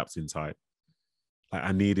figure and captain type. Like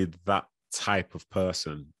I needed that type of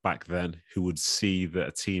person back then who would see that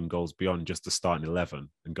a team goes beyond just the starting 11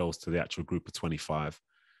 and goes to the actual group of 25.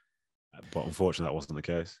 But unfortunately, that wasn't the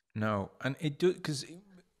case. No, and it do because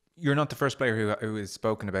you're not the first player who has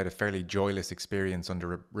spoken about a fairly joyless experience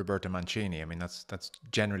under Roberto Mancini. I mean, that's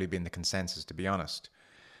generally been the consensus, to be honest.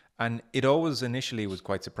 And it always initially was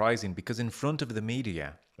quite surprising because in front of the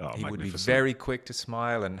media, Oh, he would be magnificent. very quick to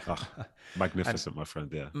smile and Oh, magnificent, my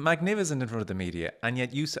friend. Yeah. magnificent in front of the media. And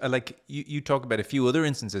yet you talk about a few other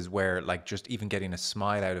instances where like just even getting a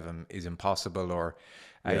smile out of him is impossible, or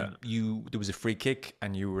Yeah. there was a free kick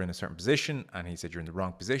and you were in a certain position and he said you're in the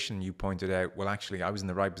wrong position. You pointed out, well, actually I was in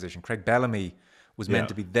the right position. Craig Bellamy was meant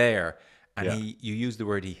to be there, and Yeah. you used the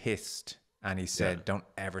word, he hissed, and he said, Yeah. don't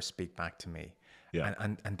ever speak back to me. Yeah.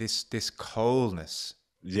 And this coldness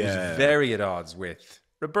was Yeah. very at odds with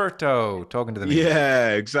Roberto talking to the media. Yeah,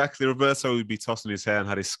 exactly. Roberto would be tossing his hair and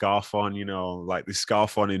had his scarf on, like the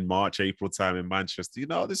scarf on in March, April time in Manchester.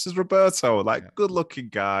 This is Roberto, like good looking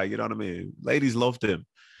guy. You know what I mean? Ladies loved him.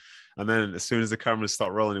 And then as soon as the cameras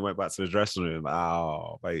stopped rolling, he went back to the dressing room.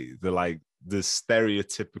 Oh, the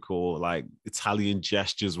stereotypical like Italian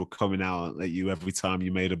gestures were coming out at you every time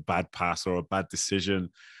you made a bad pass or a bad decision.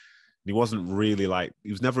 He wasn't really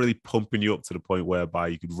he was never really pumping you up to the point whereby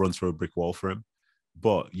you could run through a brick wall for him.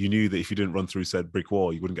 But you knew that if you didn't run through said brick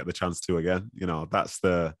wall, you wouldn't get the chance to again. That's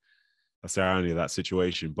the irony of that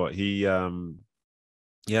situation. But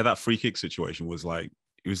that free kick situation was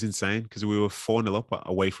it was insane because we were 4-0 up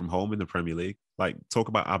away from home in the Premier League. Like, talk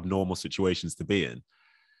about abnormal situations to be in.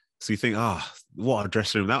 So you think, what a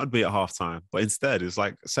dressing room that would be at halftime. But instead, it's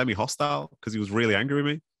like semi-hostile because he was really angry with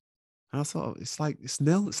me. And I thought, it's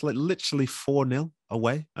nil. It's like literally 4-0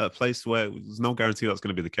 away at a place where there's no guarantee that's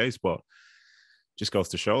going to be the case. But just goes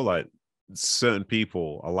to show, certain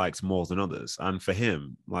people are liked more than others. And for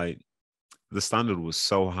him, the standard was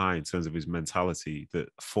so high in terms of his mentality that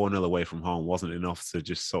 4-0 away from home wasn't enough to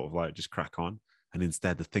just sort of just crack on. And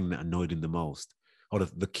instead, the thing that annoyed him the most, or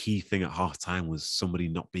the key thing at halftime, was somebody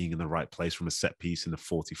not being in the right place from a set piece in the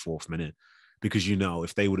 44th minute. Because,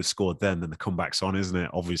 if they would have scored then the comeback's on, isn't it?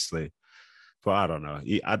 Obviously. But I don't know.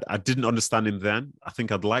 I didn't understand him then. I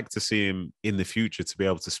think I'd like to see him in the future to be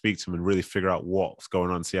able to speak to him and really figure out what's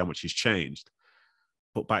going on, see how much he's changed.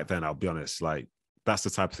 But back then, I'll be honest, that's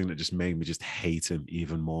the type of thing that just made me just hate him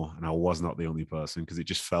even more. And I was not the only person because it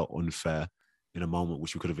just felt unfair in a moment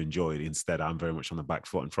which we could have enjoyed. Instead, I'm very much on the back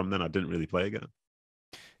foot. And from then, I didn't really play again.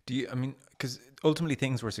 Because ultimately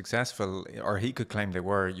things were successful, or he could claim they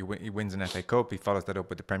were. He wins an FA Cup, he follows that up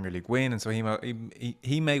with the Premier League win, and so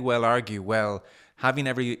he may well argue, well, having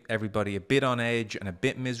everybody a bit on edge and a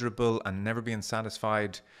bit miserable and never being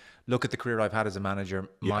satisfied. Look at the career I've had as a manager.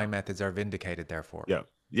 My methods are vindicated, therefore.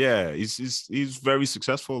 Yeah. He's very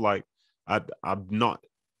successful. I'm not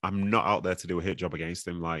out there to do a hit job against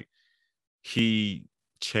him. He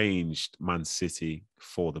changed Man City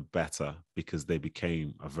for the better because they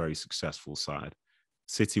became a very successful side.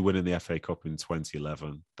 City winning the FA Cup in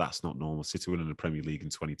 2011, that's not normal. City winning the Premier League in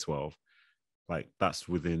 2012, that's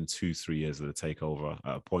within 2-3 years of the takeover,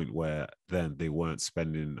 at a point where then they weren't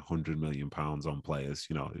spending £100 million on players.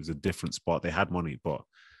 It was a different spot. They had money, but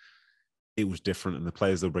it was different. And the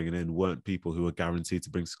players they were bringing in weren't people who were guaranteed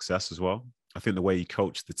to bring success as well. I think the way he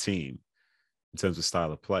coached the team in terms of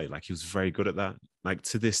style of play, he was very good at that.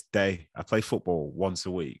 To this day, I play football once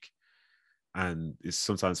a week, and it's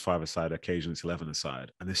sometimes 5-a-side, occasionally it's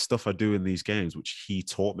 11-a-side. And there's stuff I do in these games which he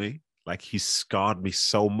taught me. He scarred me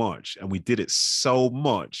so much, and we did it so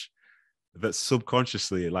much that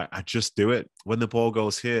subconsciously, I just do it. When the ball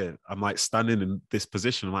goes here, I'm standing in this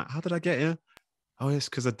position. I'm how did I get here? Oh, yes,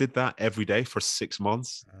 because I did that every day for 6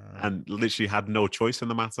 months and literally had no choice in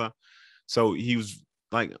the matter. So he was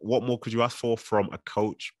what more could you ask for from a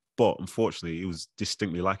coach? But unfortunately, he was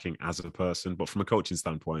distinctly lacking as a person. But from a coaching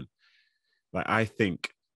standpoint, I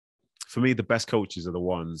think for me, the best coaches are the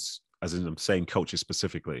ones, as in I'm saying coaches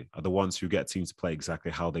specifically, are the ones who get teams to play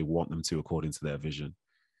exactly how they want them to according to their vision.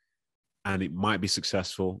 And it might be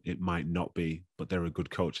successful, it might not be, but they're a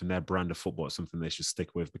good coach, and their brand of football is something they should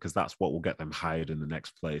stick with because that's what will get them hired in the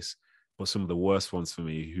next place. But some of the worst ones for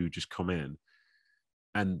me who just come in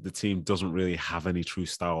and the team doesn't really have any true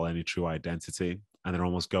style, any true identity. And they're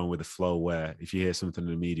almost going with the flow where if you hear something in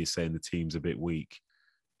the media saying the team's a bit weak,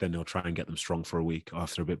 then they'll try and get them strong for a week.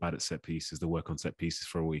 After they're a bit bad at set pieces, they work on set pieces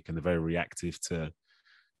for a week. And they're very reactive to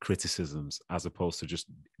criticisms as opposed to just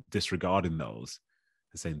disregarding those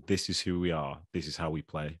and saying, this is who we are. This is how we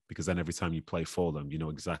play. Because then every time you play for them, you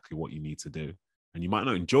know exactly what you need to do. And you might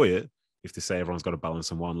not enjoy it, if they say everyone's got to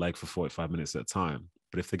balance on one leg for 45 minutes at a time.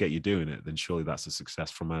 But if they get you doing it, then surely that's a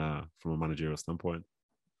success from a managerial standpoint.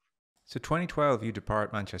 So 2012, you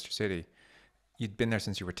depart Manchester City. You'd been there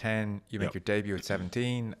since you were 10. You make Yep. your debut at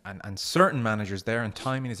 17. And certain managers there, and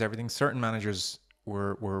timing is everything, certain managers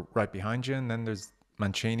were right behind you. And then there's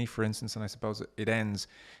Mancini, for instance, and I suppose it ends.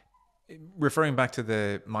 Referring back to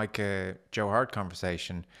the Micah Joe Hart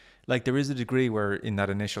conversation, like there is a degree where in that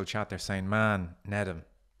initial chat they're saying, man, Nedum,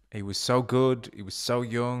 he was so good, he was so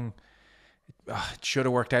young, it should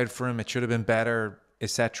have worked out for him, it should have been better,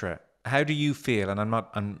 etc. How do you feel? And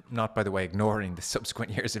I'm not by the way ignoring the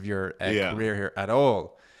subsequent years of your Yeah. career here at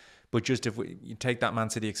all, but just if you take that Man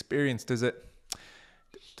City experience, there's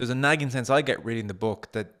a nagging sense I get reading the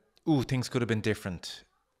book that things could have been different.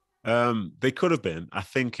 They could have been. I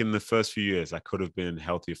think in the first few years, I could have been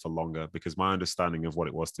healthier for longer because my understanding of what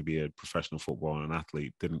it was to be a professional footballer and an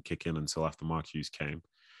athlete didn't kick in until after Mark Hughes came.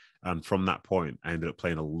 And from that point, I ended up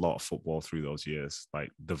playing a lot of football through those years,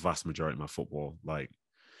 like the vast majority of my football. Like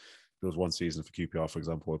there was one season for QPR, for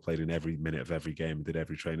example, I played in every minute of every game, did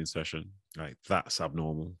every training session. Like that's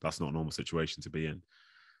abnormal. That's not a normal situation to be in.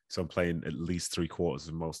 So I'm playing at least three quarters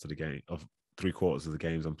of the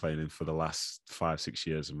games I'm playing in for the last 5-6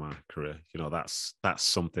 years of my career. You know, that's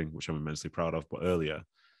something which I'm immensely proud of. But earlier,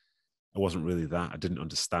 I wasn't really that. I didn't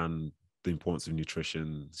understand the importance of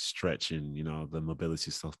nutrition, stretching, you know, the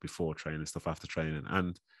mobility stuff before training, stuff after training.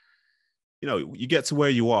 And, you know, you get to where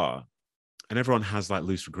you are and everyone has like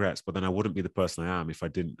loose regrets, but then I wouldn't be the person I am if I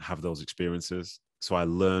didn't have those experiences. So I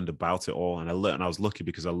learned about it all, and I was lucky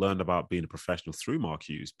because I learned about being a professional through Mark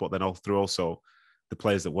Hughes, but then through also the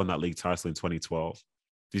players that won that league title in 2012.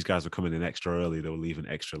 These guys were coming in extra early, they were leaving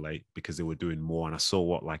extra late because they were doing more. And I saw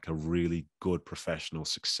what like a really good professional,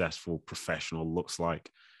 successful professional looks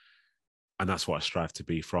like. And that's what I strive to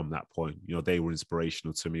be from that point. You know, they were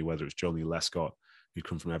inspirational to me, whether it's Johnny Lescott, who'd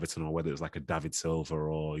come from Everton, or whether it was like a David Silva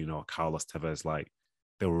or, you know, Carlos Tevez. Like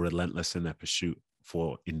they were relentless in their pursuit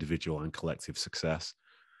for individual and collective success.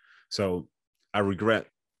 So I regret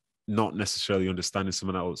not necessarily understanding some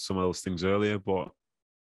of those things earlier, but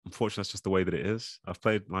unfortunately, that's just the way that it is. I've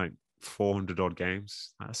played like 400 odd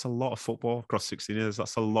games. That's a lot of football across 16 years.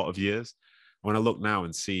 That's a lot of years. When I look now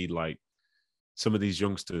and see like some of these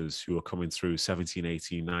youngsters who are coming through 17,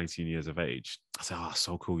 18, 19 years of age, I say, oh,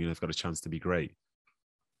 so cool. You know, they've got a chance to be great.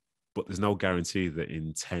 But there's no guarantee that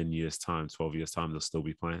in 10 years' time, 12 years' time, they'll still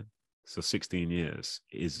be playing. So 16 years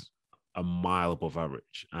is a mile above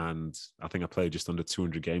average. And I think I played just under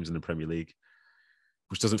 200 games in the Premier League,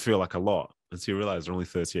 which doesn't feel like a lot until you realize there are only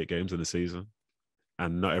 38 games in the season.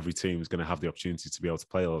 And not every team is going to have the opportunity to be able to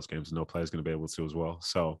play those games. And no player is going to be able to as well.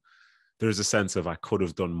 So there is a sense of I could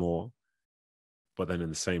have done more. But then in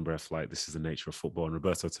the same breath, like this is the nature of football. And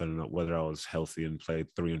Roberto turning up, whether I was healthy and played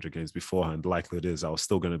 300 games beforehand, likely it is, I was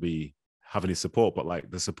still going to be having his support. But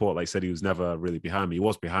like the support, like I said, he was never really behind me. He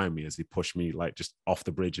was behind me as he pushed me like just off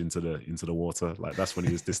the bridge into the water. Like that's when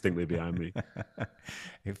he was distinctly behind me.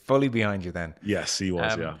 Fully behind you then. Yes, he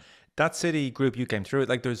was. Yeah. That City group you came through it,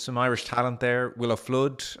 like there's some Irish talent there. Willow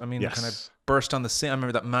Flood, I mean, kind of Yes. burst on the scene. I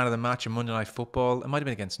remember that man of the match in Monday Night Football. It might have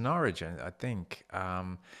been against Norwich, I think.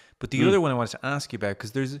 But the other one I wanted to ask you about,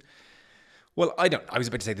 because I was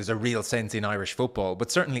about to say there's a real sense in Irish football,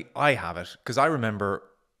 but certainly I have it, because I remember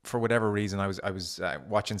for whatever reason I was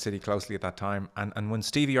watching City closely at that time, and when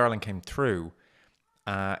Stevie Ireland came through,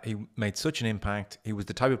 he made such an impact. He was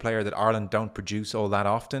the type of player that Ireland don't produce all that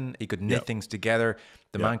often. He could knit things together.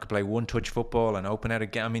 The man could play one-touch football and open out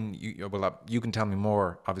again. I mean, you can tell me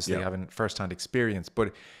more, obviously, having first-hand experience,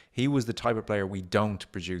 but he was the type of player we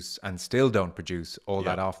don't produce and still don't produce all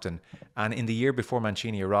that often. And in the year before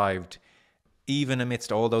Mancini arrived, even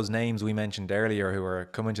amidst all those names we mentioned earlier who are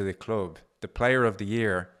coming to the club, the player of the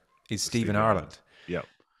year is Stephen Ireland. Yep.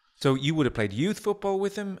 So you would have played youth football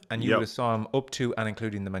with him, and you Yep. would have saw him up to and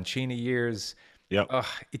including the Mancini years. Yep.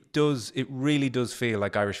 It really does feel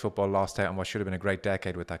like Irish football lost out on what should have been a great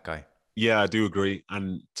decade with that guy. Yeah, I do agree.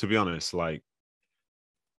 And to be honest, like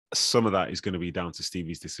some of that is going to be down to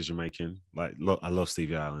Stevie's decision making. Like, look, I love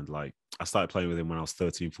Stevie Ireland. Like, I started playing with him when I was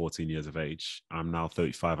 13, 14 years of age. I'm now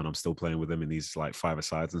 35 and I'm still playing with him in these like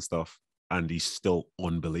five-a-sides and stuff. And he's still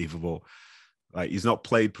unbelievable. Like, he's not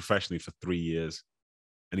played professionally for 3 years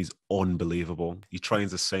and he's unbelievable. He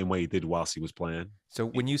trains the same way he did whilst he was playing. So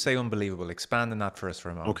when you say unbelievable, expand on that for us for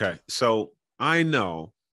a moment. Okay. So I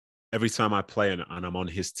know every time I play and I'm on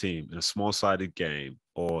his team in a small-sided game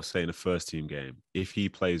or say in a first-team game, if he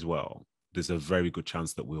plays well, there's a very good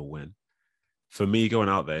chance that we'll win. For me going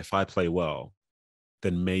out there, if I play well,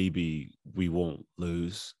 then maybe we won't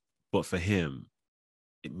lose. But for him,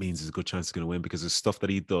 it means there's a good chance he's going to win, because the stuff that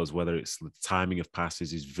he does, whether it's the timing of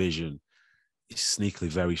passes, his vision, he's sneakily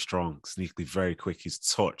very strong, sneakily very quick. His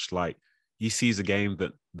touch, like he sees a game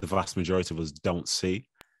that the vast majority of us don't see,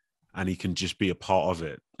 and he can just be a part of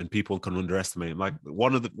it, and people can underestimate him. Like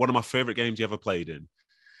one of my favorite games he ever played in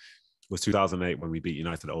was 2008 when we beat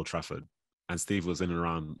United at Old Trafford, and Steve was in and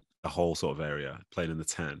around the whole sort of area playing in the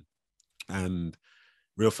 10, and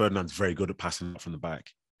Rio Ferdinand's very good at passing up from the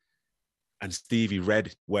back. And Stevie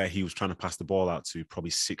read where he was trying to pass the ball out to probably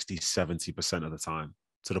 60, 70% of the time,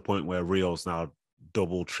 to the point where Rio's now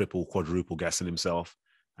double, triple, quadruple guessing himself.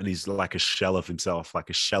 And he's like a shell of himself, like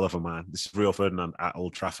a shell of a man. This is Rio Ferdinand at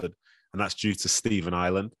Old Trafford. And that's due to Stephen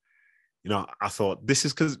Ireland. You know, I thought this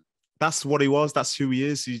is because that's what he was. That's who he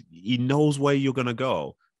is. He knows where you're going to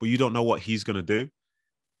go, but you don't know what he's going to do.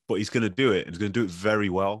 But he's going to do it, and he's going to do it very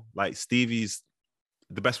well. Like Stevie's,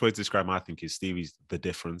 the best way to describe him, I think, is Stevie's the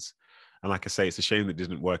difference. And like I say, it's a shame that it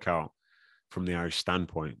didn't work out from the Irish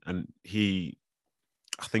standpoint. And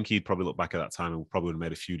I think he'd probably look back at that time and probably would have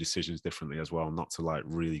made a few decisions differently as well, not to like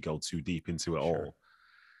really go too deep into it all.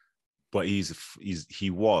 But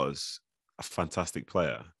he was a fantastic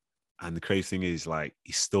player. And the crazy thing is, like,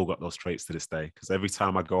 he's still got those traits to this day. Because every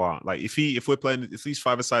time I go out, like if we're playing, if these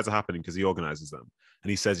five-a-sides are happening because he organizes them and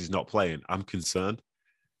he says he's not playing, I'm concerned.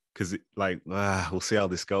 Because we'll see how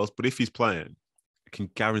this goes. But if he's playing, I can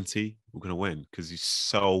guarantee we're going to win because he's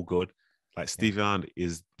so good. Like Stevie Ireland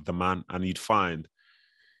is the man. And you'd find,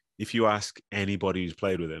 if you ask anybody who's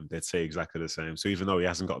played with him, they'd say exactly the same. So even though he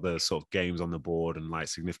hasn't got the sort of games on the board and like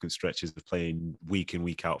significant stretches of playing week in,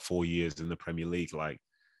 week out, 4 years in the Premier League, like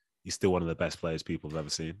he's still one of the best players people have ever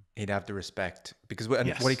seen. He'd have the respect because what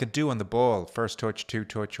he could do on the ball, first touch, two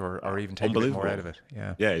touch, or even take a bit more out of it.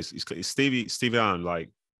 Yeah. He's Stevie Ireland, like,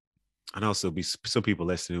 I know there'll be some people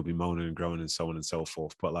listening who'll be moaning and groaning and so on and so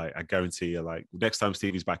forth. But like, I guarantee you, like, next time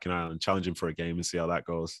Stevie's back in Ireland, challenge him for a game and see how that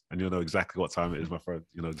goes. And you'll know exactly what time it is, my friend.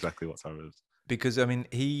 You know exactly what time it is. Because, I mean,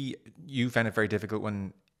 you found it very difficult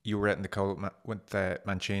when you were out in the cold with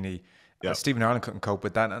Mancini. Yeah. Stephen Ireland couldn't cope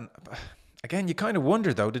with that. And again, you kind of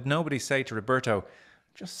wonder, though, did nobody say to Roberto,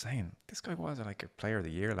 just saying, this guy was like a player of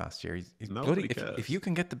the year last year. He's bloody, if you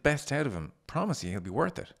can get the best out of him, promise you he'll be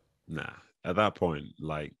worth it. Nah. At that point,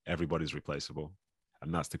 like, everybody's replaceable.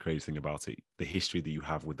 And that's the crazy thing about it. The history that you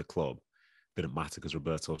have with the club didn't matter because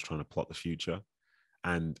Roberto was trying to plot the future.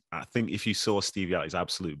 And I think if you saw Stevie at his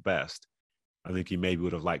absolute best, I think he maybe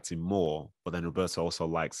would have liked him more. But then Roberto also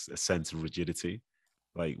likes a sense of rigidity.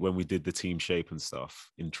 Like when we did the team shape and stuff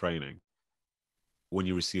in training, when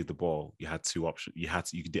you received the ball, you had two options.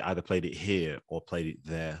 You could either played it here or played it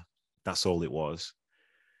there. That's all it was.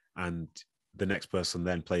 And the next person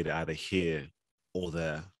then played it either here or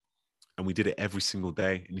there. And we did it every single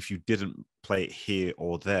day. And if you didn't play it here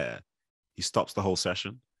or there, he stops the whole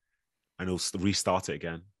session and he'll restart it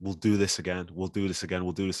again. We'll do this again. We'll do this again.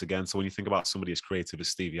 We'll do this again. So when you think about somebody as creative as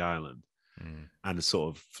Stevie Ireland and the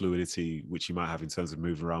sort of fluidity which you might have in terms of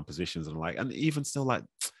moving around positions and even still, like,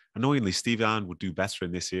 annoyingly, Stevie Ireland would do better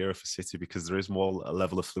in this era for City because there is more a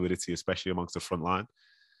level of fluidity, especially amongst the front line.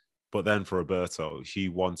 But then for Roberto, he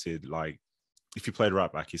wanted, like, if you played right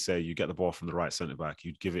back, you say you get the ball from the right centre back,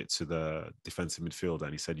 you'd give it to the defensive midfielder,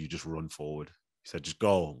 and he said you just run forward. He said just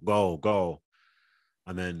go, go, go,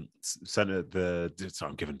 and then centre So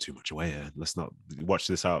I'm giving too much away here. Let's not watch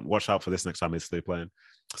this out. Watch out for this next time they're playing.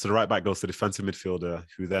 So the right back goes to the defensive midfielder,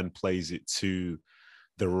 who then plays it to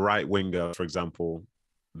the right winger. For example,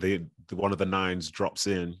 the one of the nines drops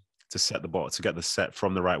in to set the ball, to get the set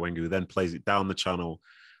from the right winger, who then plays it down the channel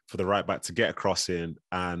for the right back to get across in,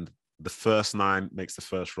 and the first nine makes the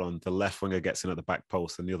first run. The left winger gets in at the back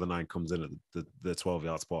post, and the other nine comes in at the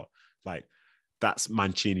 12-yard spot. Like, that's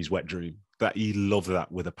Mancini's wet dream. That he loved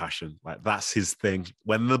that with a passion. Like, that's his thing.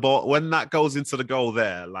 When that goes into the goal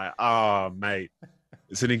there, like, oh mate,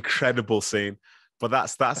 it's an incredible scene. But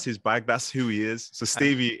that's his bag. That's who he is. So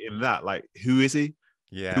Stevie, in that, like, who is he?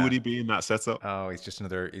 Yeah. Who would he be in that setup? Oh,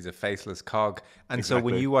 he's a faceless cog. And exactly. So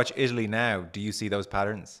when you watch Italy now, do you see those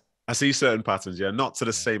patterns? I see certain patterns, yeah, not to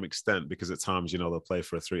the same extent, because at times, they'll play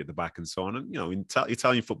for a three at the back and so on. And,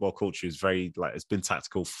 Italian football culture is very, like, it's been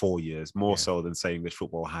tactical for years, more so than, say, English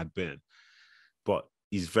football had been. But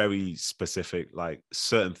he's very specific. Like,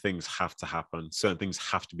 certain things have to happen. Certain things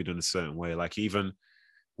have to be done a certain way. Like, even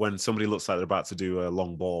when somebody looks like they're about to do a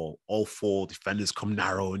long ball, all four defenders come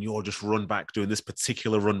narrow and you're just run back doing this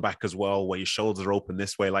particular run back as well, where your shoulders are open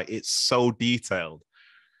this way. Like, it's so detailed.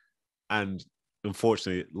 And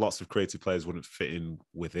unfortunately, lots of creative players wouldn't fit in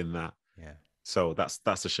within that. Yeah. So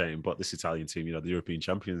that's a shame. But this Italian team, the European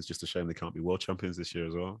champions, just a shame they can't be world champions this year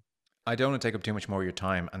as well. I don't want to take up too much more of your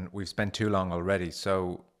time, and we've spent too long already.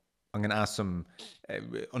 So I'm going to ask some uh,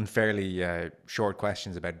 unfairly short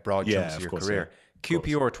questions about broad chunks Yeah, of of your course. Yeah, career. of course.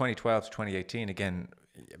 QPR 2012 to 2018, again,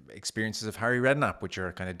 experiences of Harry Redknapp, which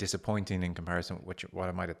are kind of disappointing in comparison with what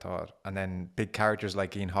I might have thought. And then big characters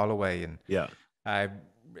like Ian Holloway and Yeah. uh,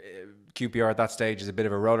 QPR at that stage is a bit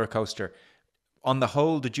of a roller coaster. On the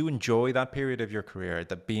whole, did you enjoy that period of your career,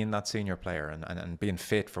 that being that senior player and being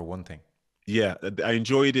fit for one thing? Yeah, I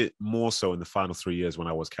enjoyed it more so in the final 3 years when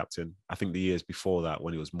I was captain. I think the years before that,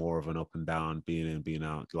 when it was more of an up and down, being in, being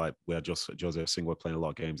out, like we had just Jose Singh playing a lot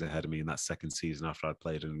of games ahead of me in that second season after I'd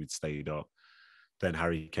played and we'd stayed up. Then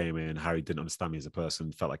Harry came in. Harry didn't understand me as a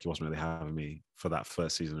person, felt like he wasn't really having me for that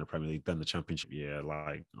first season in the Premier League. Then the championship year,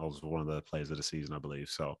 like I was one of the players of the season, I believe.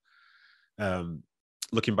 So um,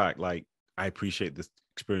 looking back, like I appreciate this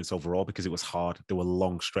experience overall because it was hard. There were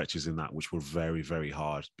long stretches in that which were very, very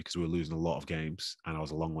hard because we were losing a lot of games and I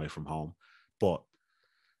was a long way from home. But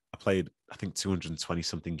I played, I think, 220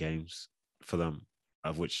 something games for them,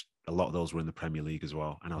 of which a lot of those were in the Premier League as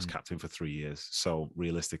well. And I was Mm. captain for 3 years. So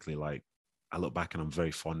realistically, like I look back and I'm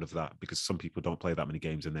very fond of that because some people don't play that many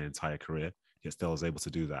games in their entire career, yet still was able to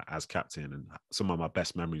do that as captain. And some of my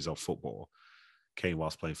best memories of football came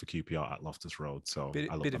whilst playing for QPR at Loftus Road. So Bit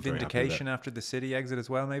of I'm very happy with it. vindication after the City exit as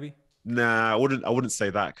well, maybe. Nah, I wouldn't say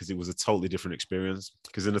that because it was a totally different experience.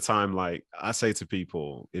 Because in a time like I say to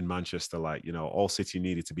people in Manchester, like, all City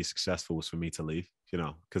needed to be successful was for me to leave,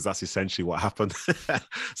 because that's essentially what happened.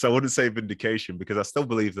 So I wouldn't say vindication because I still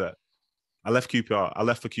believe that I left QPR. I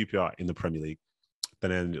left for QPR in the Premier League.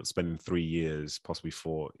 Then I ended up spending 3 years, possibly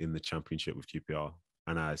four, in the Championship with QPR.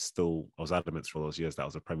 And I was adamant through all those years that I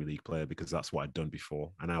was a Premier League player because that's what I'd done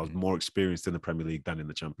before. And I was Mm. more experienced in the Premier League than in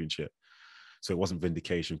the Championship. So it wasn't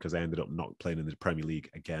vindication because I ended up not playing in the Premier League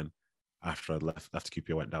again after I left, after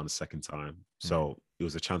QPR went down the second time. Mm. So it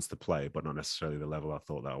was a chance to play, but not necessarily the level I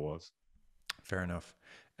thought that was. Fair enough.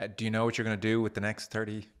 Do you know what you're going to do with the next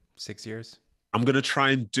 36 years? I'm going to try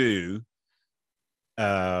and do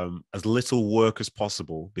as little work as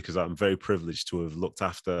possible because I'm very privileged to have looked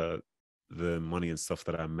after the money and stuff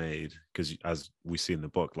that I made. Because as we see in the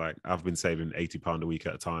book, like I've been saving £80 a week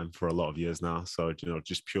at a time for a lot of years now. So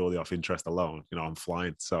just purely off interest alone, I'm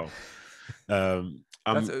flying. So That's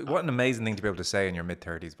I'm what an amazing thing to be able to say in your mid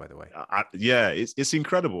 30s, by the way. yeah, it's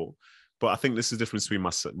incredible. But I think this is the difference between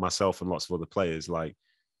myself and lots of other players. Like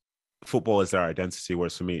football is their identity,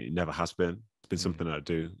 whereas for me, it never has been. It's been Mm. something that I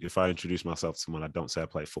do. If I introduce myself to someone, I don't say I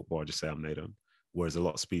play football. I just say I'm Nedum. Whereas a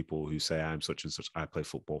lot of people who say I'm such and such, I play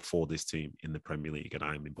football for this team in the Premier League and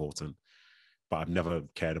I'm important. But I've never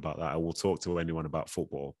cared about that. I will talk to anyone about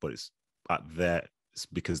football, but it's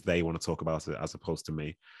because they want to talk about it as opposed to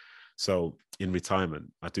me. So in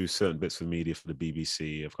retirement, I do certain bits for media for the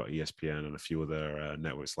BBC. I've got ESPN and a few other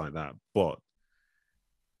networks like that. But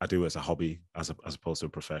I do it as a hobby as opposed to a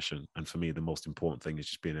profession. And for me, the most important thing is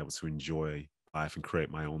just being able to enjoy life and create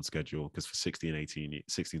my own schedule. Because for 16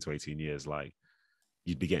 to 18 years, like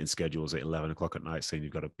you'd be getting schedules at 11 o'clock at night saying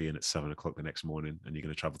you've got to be in at 7 o'clock the next morning and you're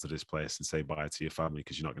going to travel to this place and say bye to your family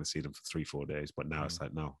because you're not going to see them for 3-4 days. But now Mm. it's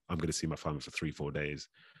like, no, I'm going to see my family for 3-4 days.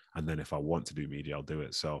 And then if I want to do media, I'll do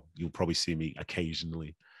it. So you'll probably see me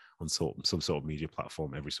occasionally on some sort of media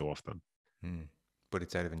platform every so often. Mm. But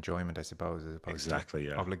it's out of enjoyment, I suppose, as opposed to Exactly.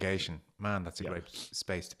 Yeah. obligation. Man, that's a Yeah. great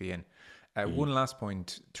space to be in. Mhm. One last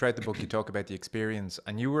point. Throughout the book, you talk about the experience,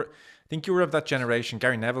 and I think you were of that generation.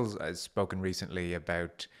 Gary Neville has spoken recently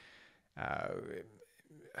about, uh,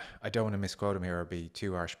 I don't want to misquote him here or be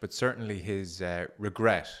too harsh, but certainly his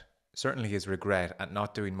regret at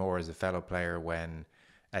not doing more as a fellow player when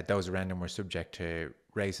those around him were subject to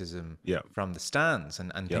racism Yeah. from the stands,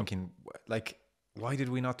 and Yep. thinking, like, why did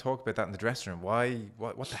we not talk about that in the dressing room?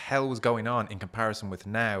 What the hell was going on in comparison with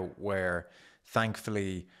now, where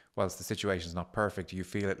thankfully, whilst the situation is not perfect, you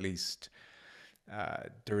feel at least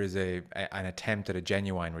there is an attempt at a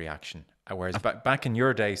genuine reaction. Whereas back in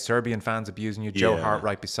your day, Serbian fans abusing you, Joe Hart Yeah.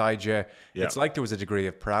 right beside you, Yeah. it's like there was a degree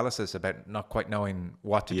of paralysis about not quite knowing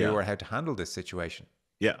what to do Yeah. or how to handle this situation.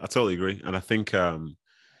 Yeah. I totally agree. And I think,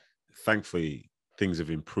 thankfully, things have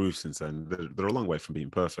improved since then. They're a long way from being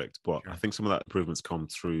perfect, but I Sure. think some of that improvements come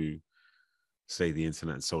through, say, the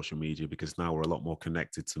internet and social media, because now we're a lot more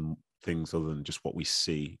connected to things other than just what we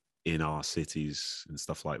see in our cities and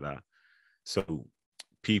stuff like that. So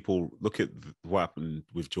people look at what happened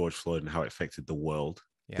with George Floyd and how it affected the world.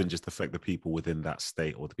 It Yeah. didn't just affect the people within that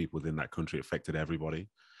state or the people within that country, it affected everybody.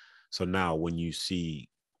 So now when you see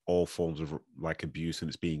all forms of like abuse and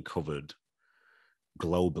it's being covered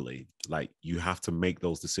globally, like you have to make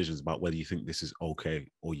those decisions about whether you think this is okay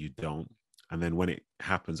or you don't. And then when it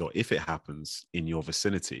happens, or if it happens in your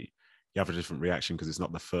vicinity, you have a different reaction because it's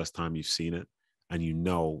not the first time you've seen it, and you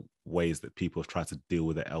know ways that people have tried to deal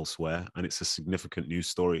with it elsewhere, and it's a significant news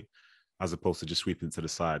story as opposed to just sweeping to the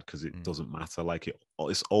side because it doesn't matter. Like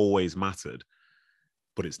it's always mattered,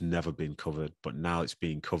 but it's never been covered. But now it's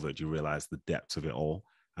being covered. You realize the depth of it all.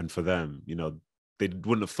 And for them, you know, they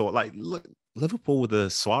wouldn't have thought like, look, Liverpool with the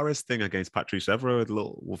Suarez thing against Patrice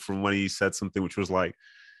Evra, from when he said something which was like,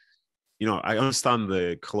 you know, I understand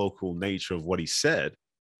the colloquial nature of what he said,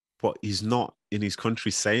 but he's not in his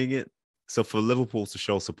country saying it. So for Liverpool to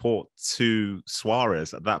show support to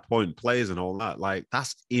Suarez at that point, players and all that, like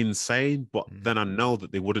that's insane. But then I know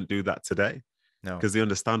that they wouldn't do that today No. because they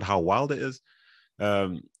understand how wild it is.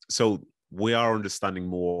 So we are understanding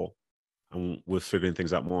more and we're figuring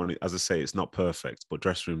things out more. And as I say, it's not perfect, but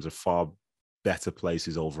dressing rooms are far better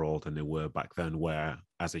places overall than they were back then, where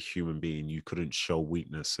as a human being, you couldn't show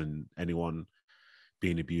weakness, and anyone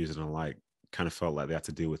being abused and like kind of felt like they had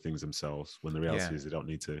to deal with things themselves when the Yeah. reality is they don't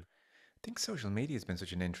need to. I think social media has been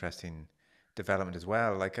such an interesting development as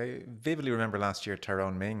well. Like I vividly remember last year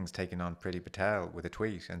Tyrone Mings taking on Priti Patel with a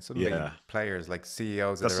tweet, and suddenly Yeah. players like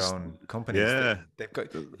CEOs of That's their just, own companies, yeah. they've got,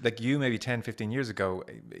 like you maybe 10, 15 years ago,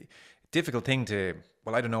 difficult thing to,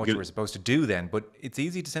 well, I don't know what you were supposed to do then, but it's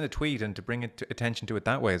easy to send a tweet and to bring attention to it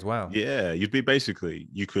that way as well. Yeah, you'd be basically,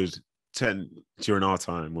 you could during our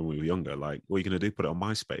time when we were younger, like, what are you going to do? Put it on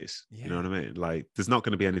MySpace. You know Yeah. what I mean? Like, there's not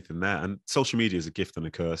going to be anything there. And social media is a gift and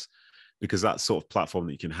a curse because that sort of platform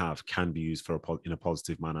that you can have can be used for in a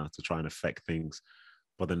positive manner to try and affect things.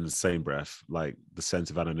 But then in the same breath, like the sense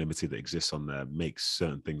of anonymity that exists on there makes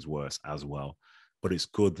certain things worse as well. But it's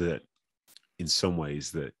good that in some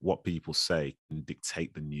ways that what people say can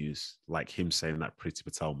dictate the news. Like him saying that Priti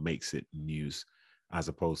Patel makes it news as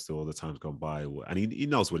opposed to all the times gone by. And he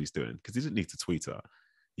knows what he's doing because he didn't need to tweet her.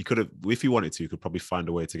 He could have, if he wanted to, he could probably find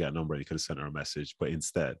a way to get a number and he could have sent her a message. But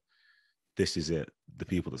instead, this is it. The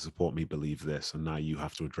people that support me believe this. And now you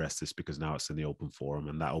have to address this because now it's in the open forum.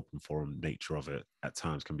 And that open forum nature of it at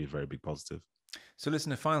times can be a very big positive. So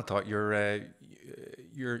listen, a final thought. You're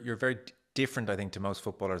very different, I think, to most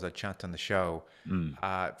footballers I chat on the show.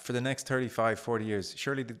 Mm. For the next 35, 40 years,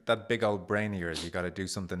 surely that big old brain of yours, you got to do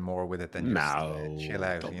something more with it than just chill No,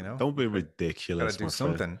 out, you know? don't be Got to ridiculous, do my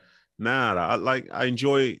friend. something. Nah, I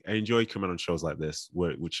enjoy coming on shows like this,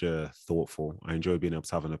 which are thoughtful. I enjoy being able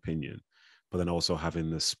to have an opinion, but then also having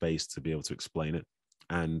the space to be able to explain it,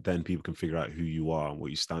 and then people can figure out who you are and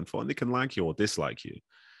what you stand for, and they can like you or dislike you,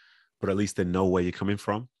 but at least they know where you're coming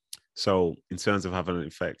from. So in terms of having an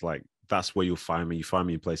effect, like that's where you'll find me. You find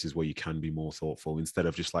me in places where you can be more thoughtful instead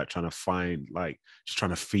of just like trying to find like just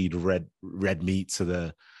trying to feed red meat to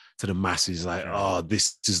the masses. Like, Sure. oh,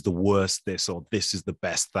 this is the worst this, or this is the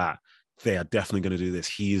best that. They are definitely going to do this.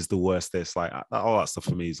 He is the worst this. Like all that stuff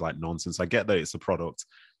for me is like nonsense. I get that it's a product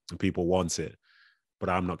and people want it, but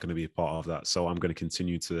I'm not going to be a part of that. So I'm going to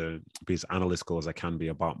continue to be as analytical as I can be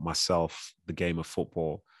about myself, the game of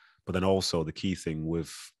football, but then also the key thing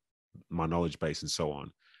with my knowledge base and so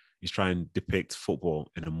on is try and depict football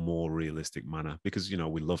in a more realistic manner because, you know,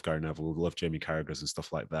 we love Gary Neville, we love Jamie Carragher and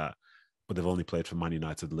stuff like that, but they've only played for Man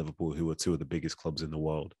United and Liverpool, who are two of the biggest clubs in the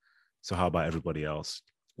world. So how about everybody else?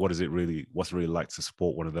 What's it really like to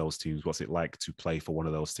support one of those teams? What's it like to play for one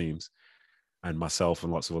of those teams? And myself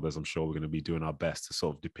and lots of others, I'm sure we're going to be doing our best to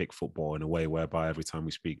sort of depict football in a way whereby every time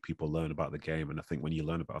we speak, people learn about the game. And I think when you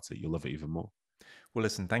learn about it, you'll love it even more. Well,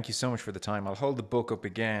 listen, thank you so much for the time. I'll hold the book up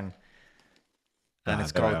again. And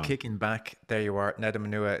it's There I called am. Kicking Back. There you are, Nedum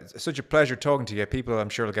Onuoha. It's such a pleasure talking to you. People, I'm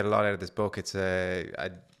sure, will get a lot out of this book. It's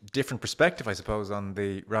a different perspective, I suppose, on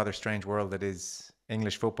the rather strange world that is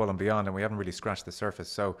English football and beyond. And we haven't really scratched the surface.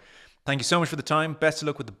 So thank you so much for the time. Best of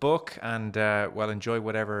luck with the book. And, well, enjoy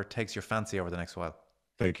whatever takes your fancy over the next while.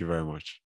 Thank you very much.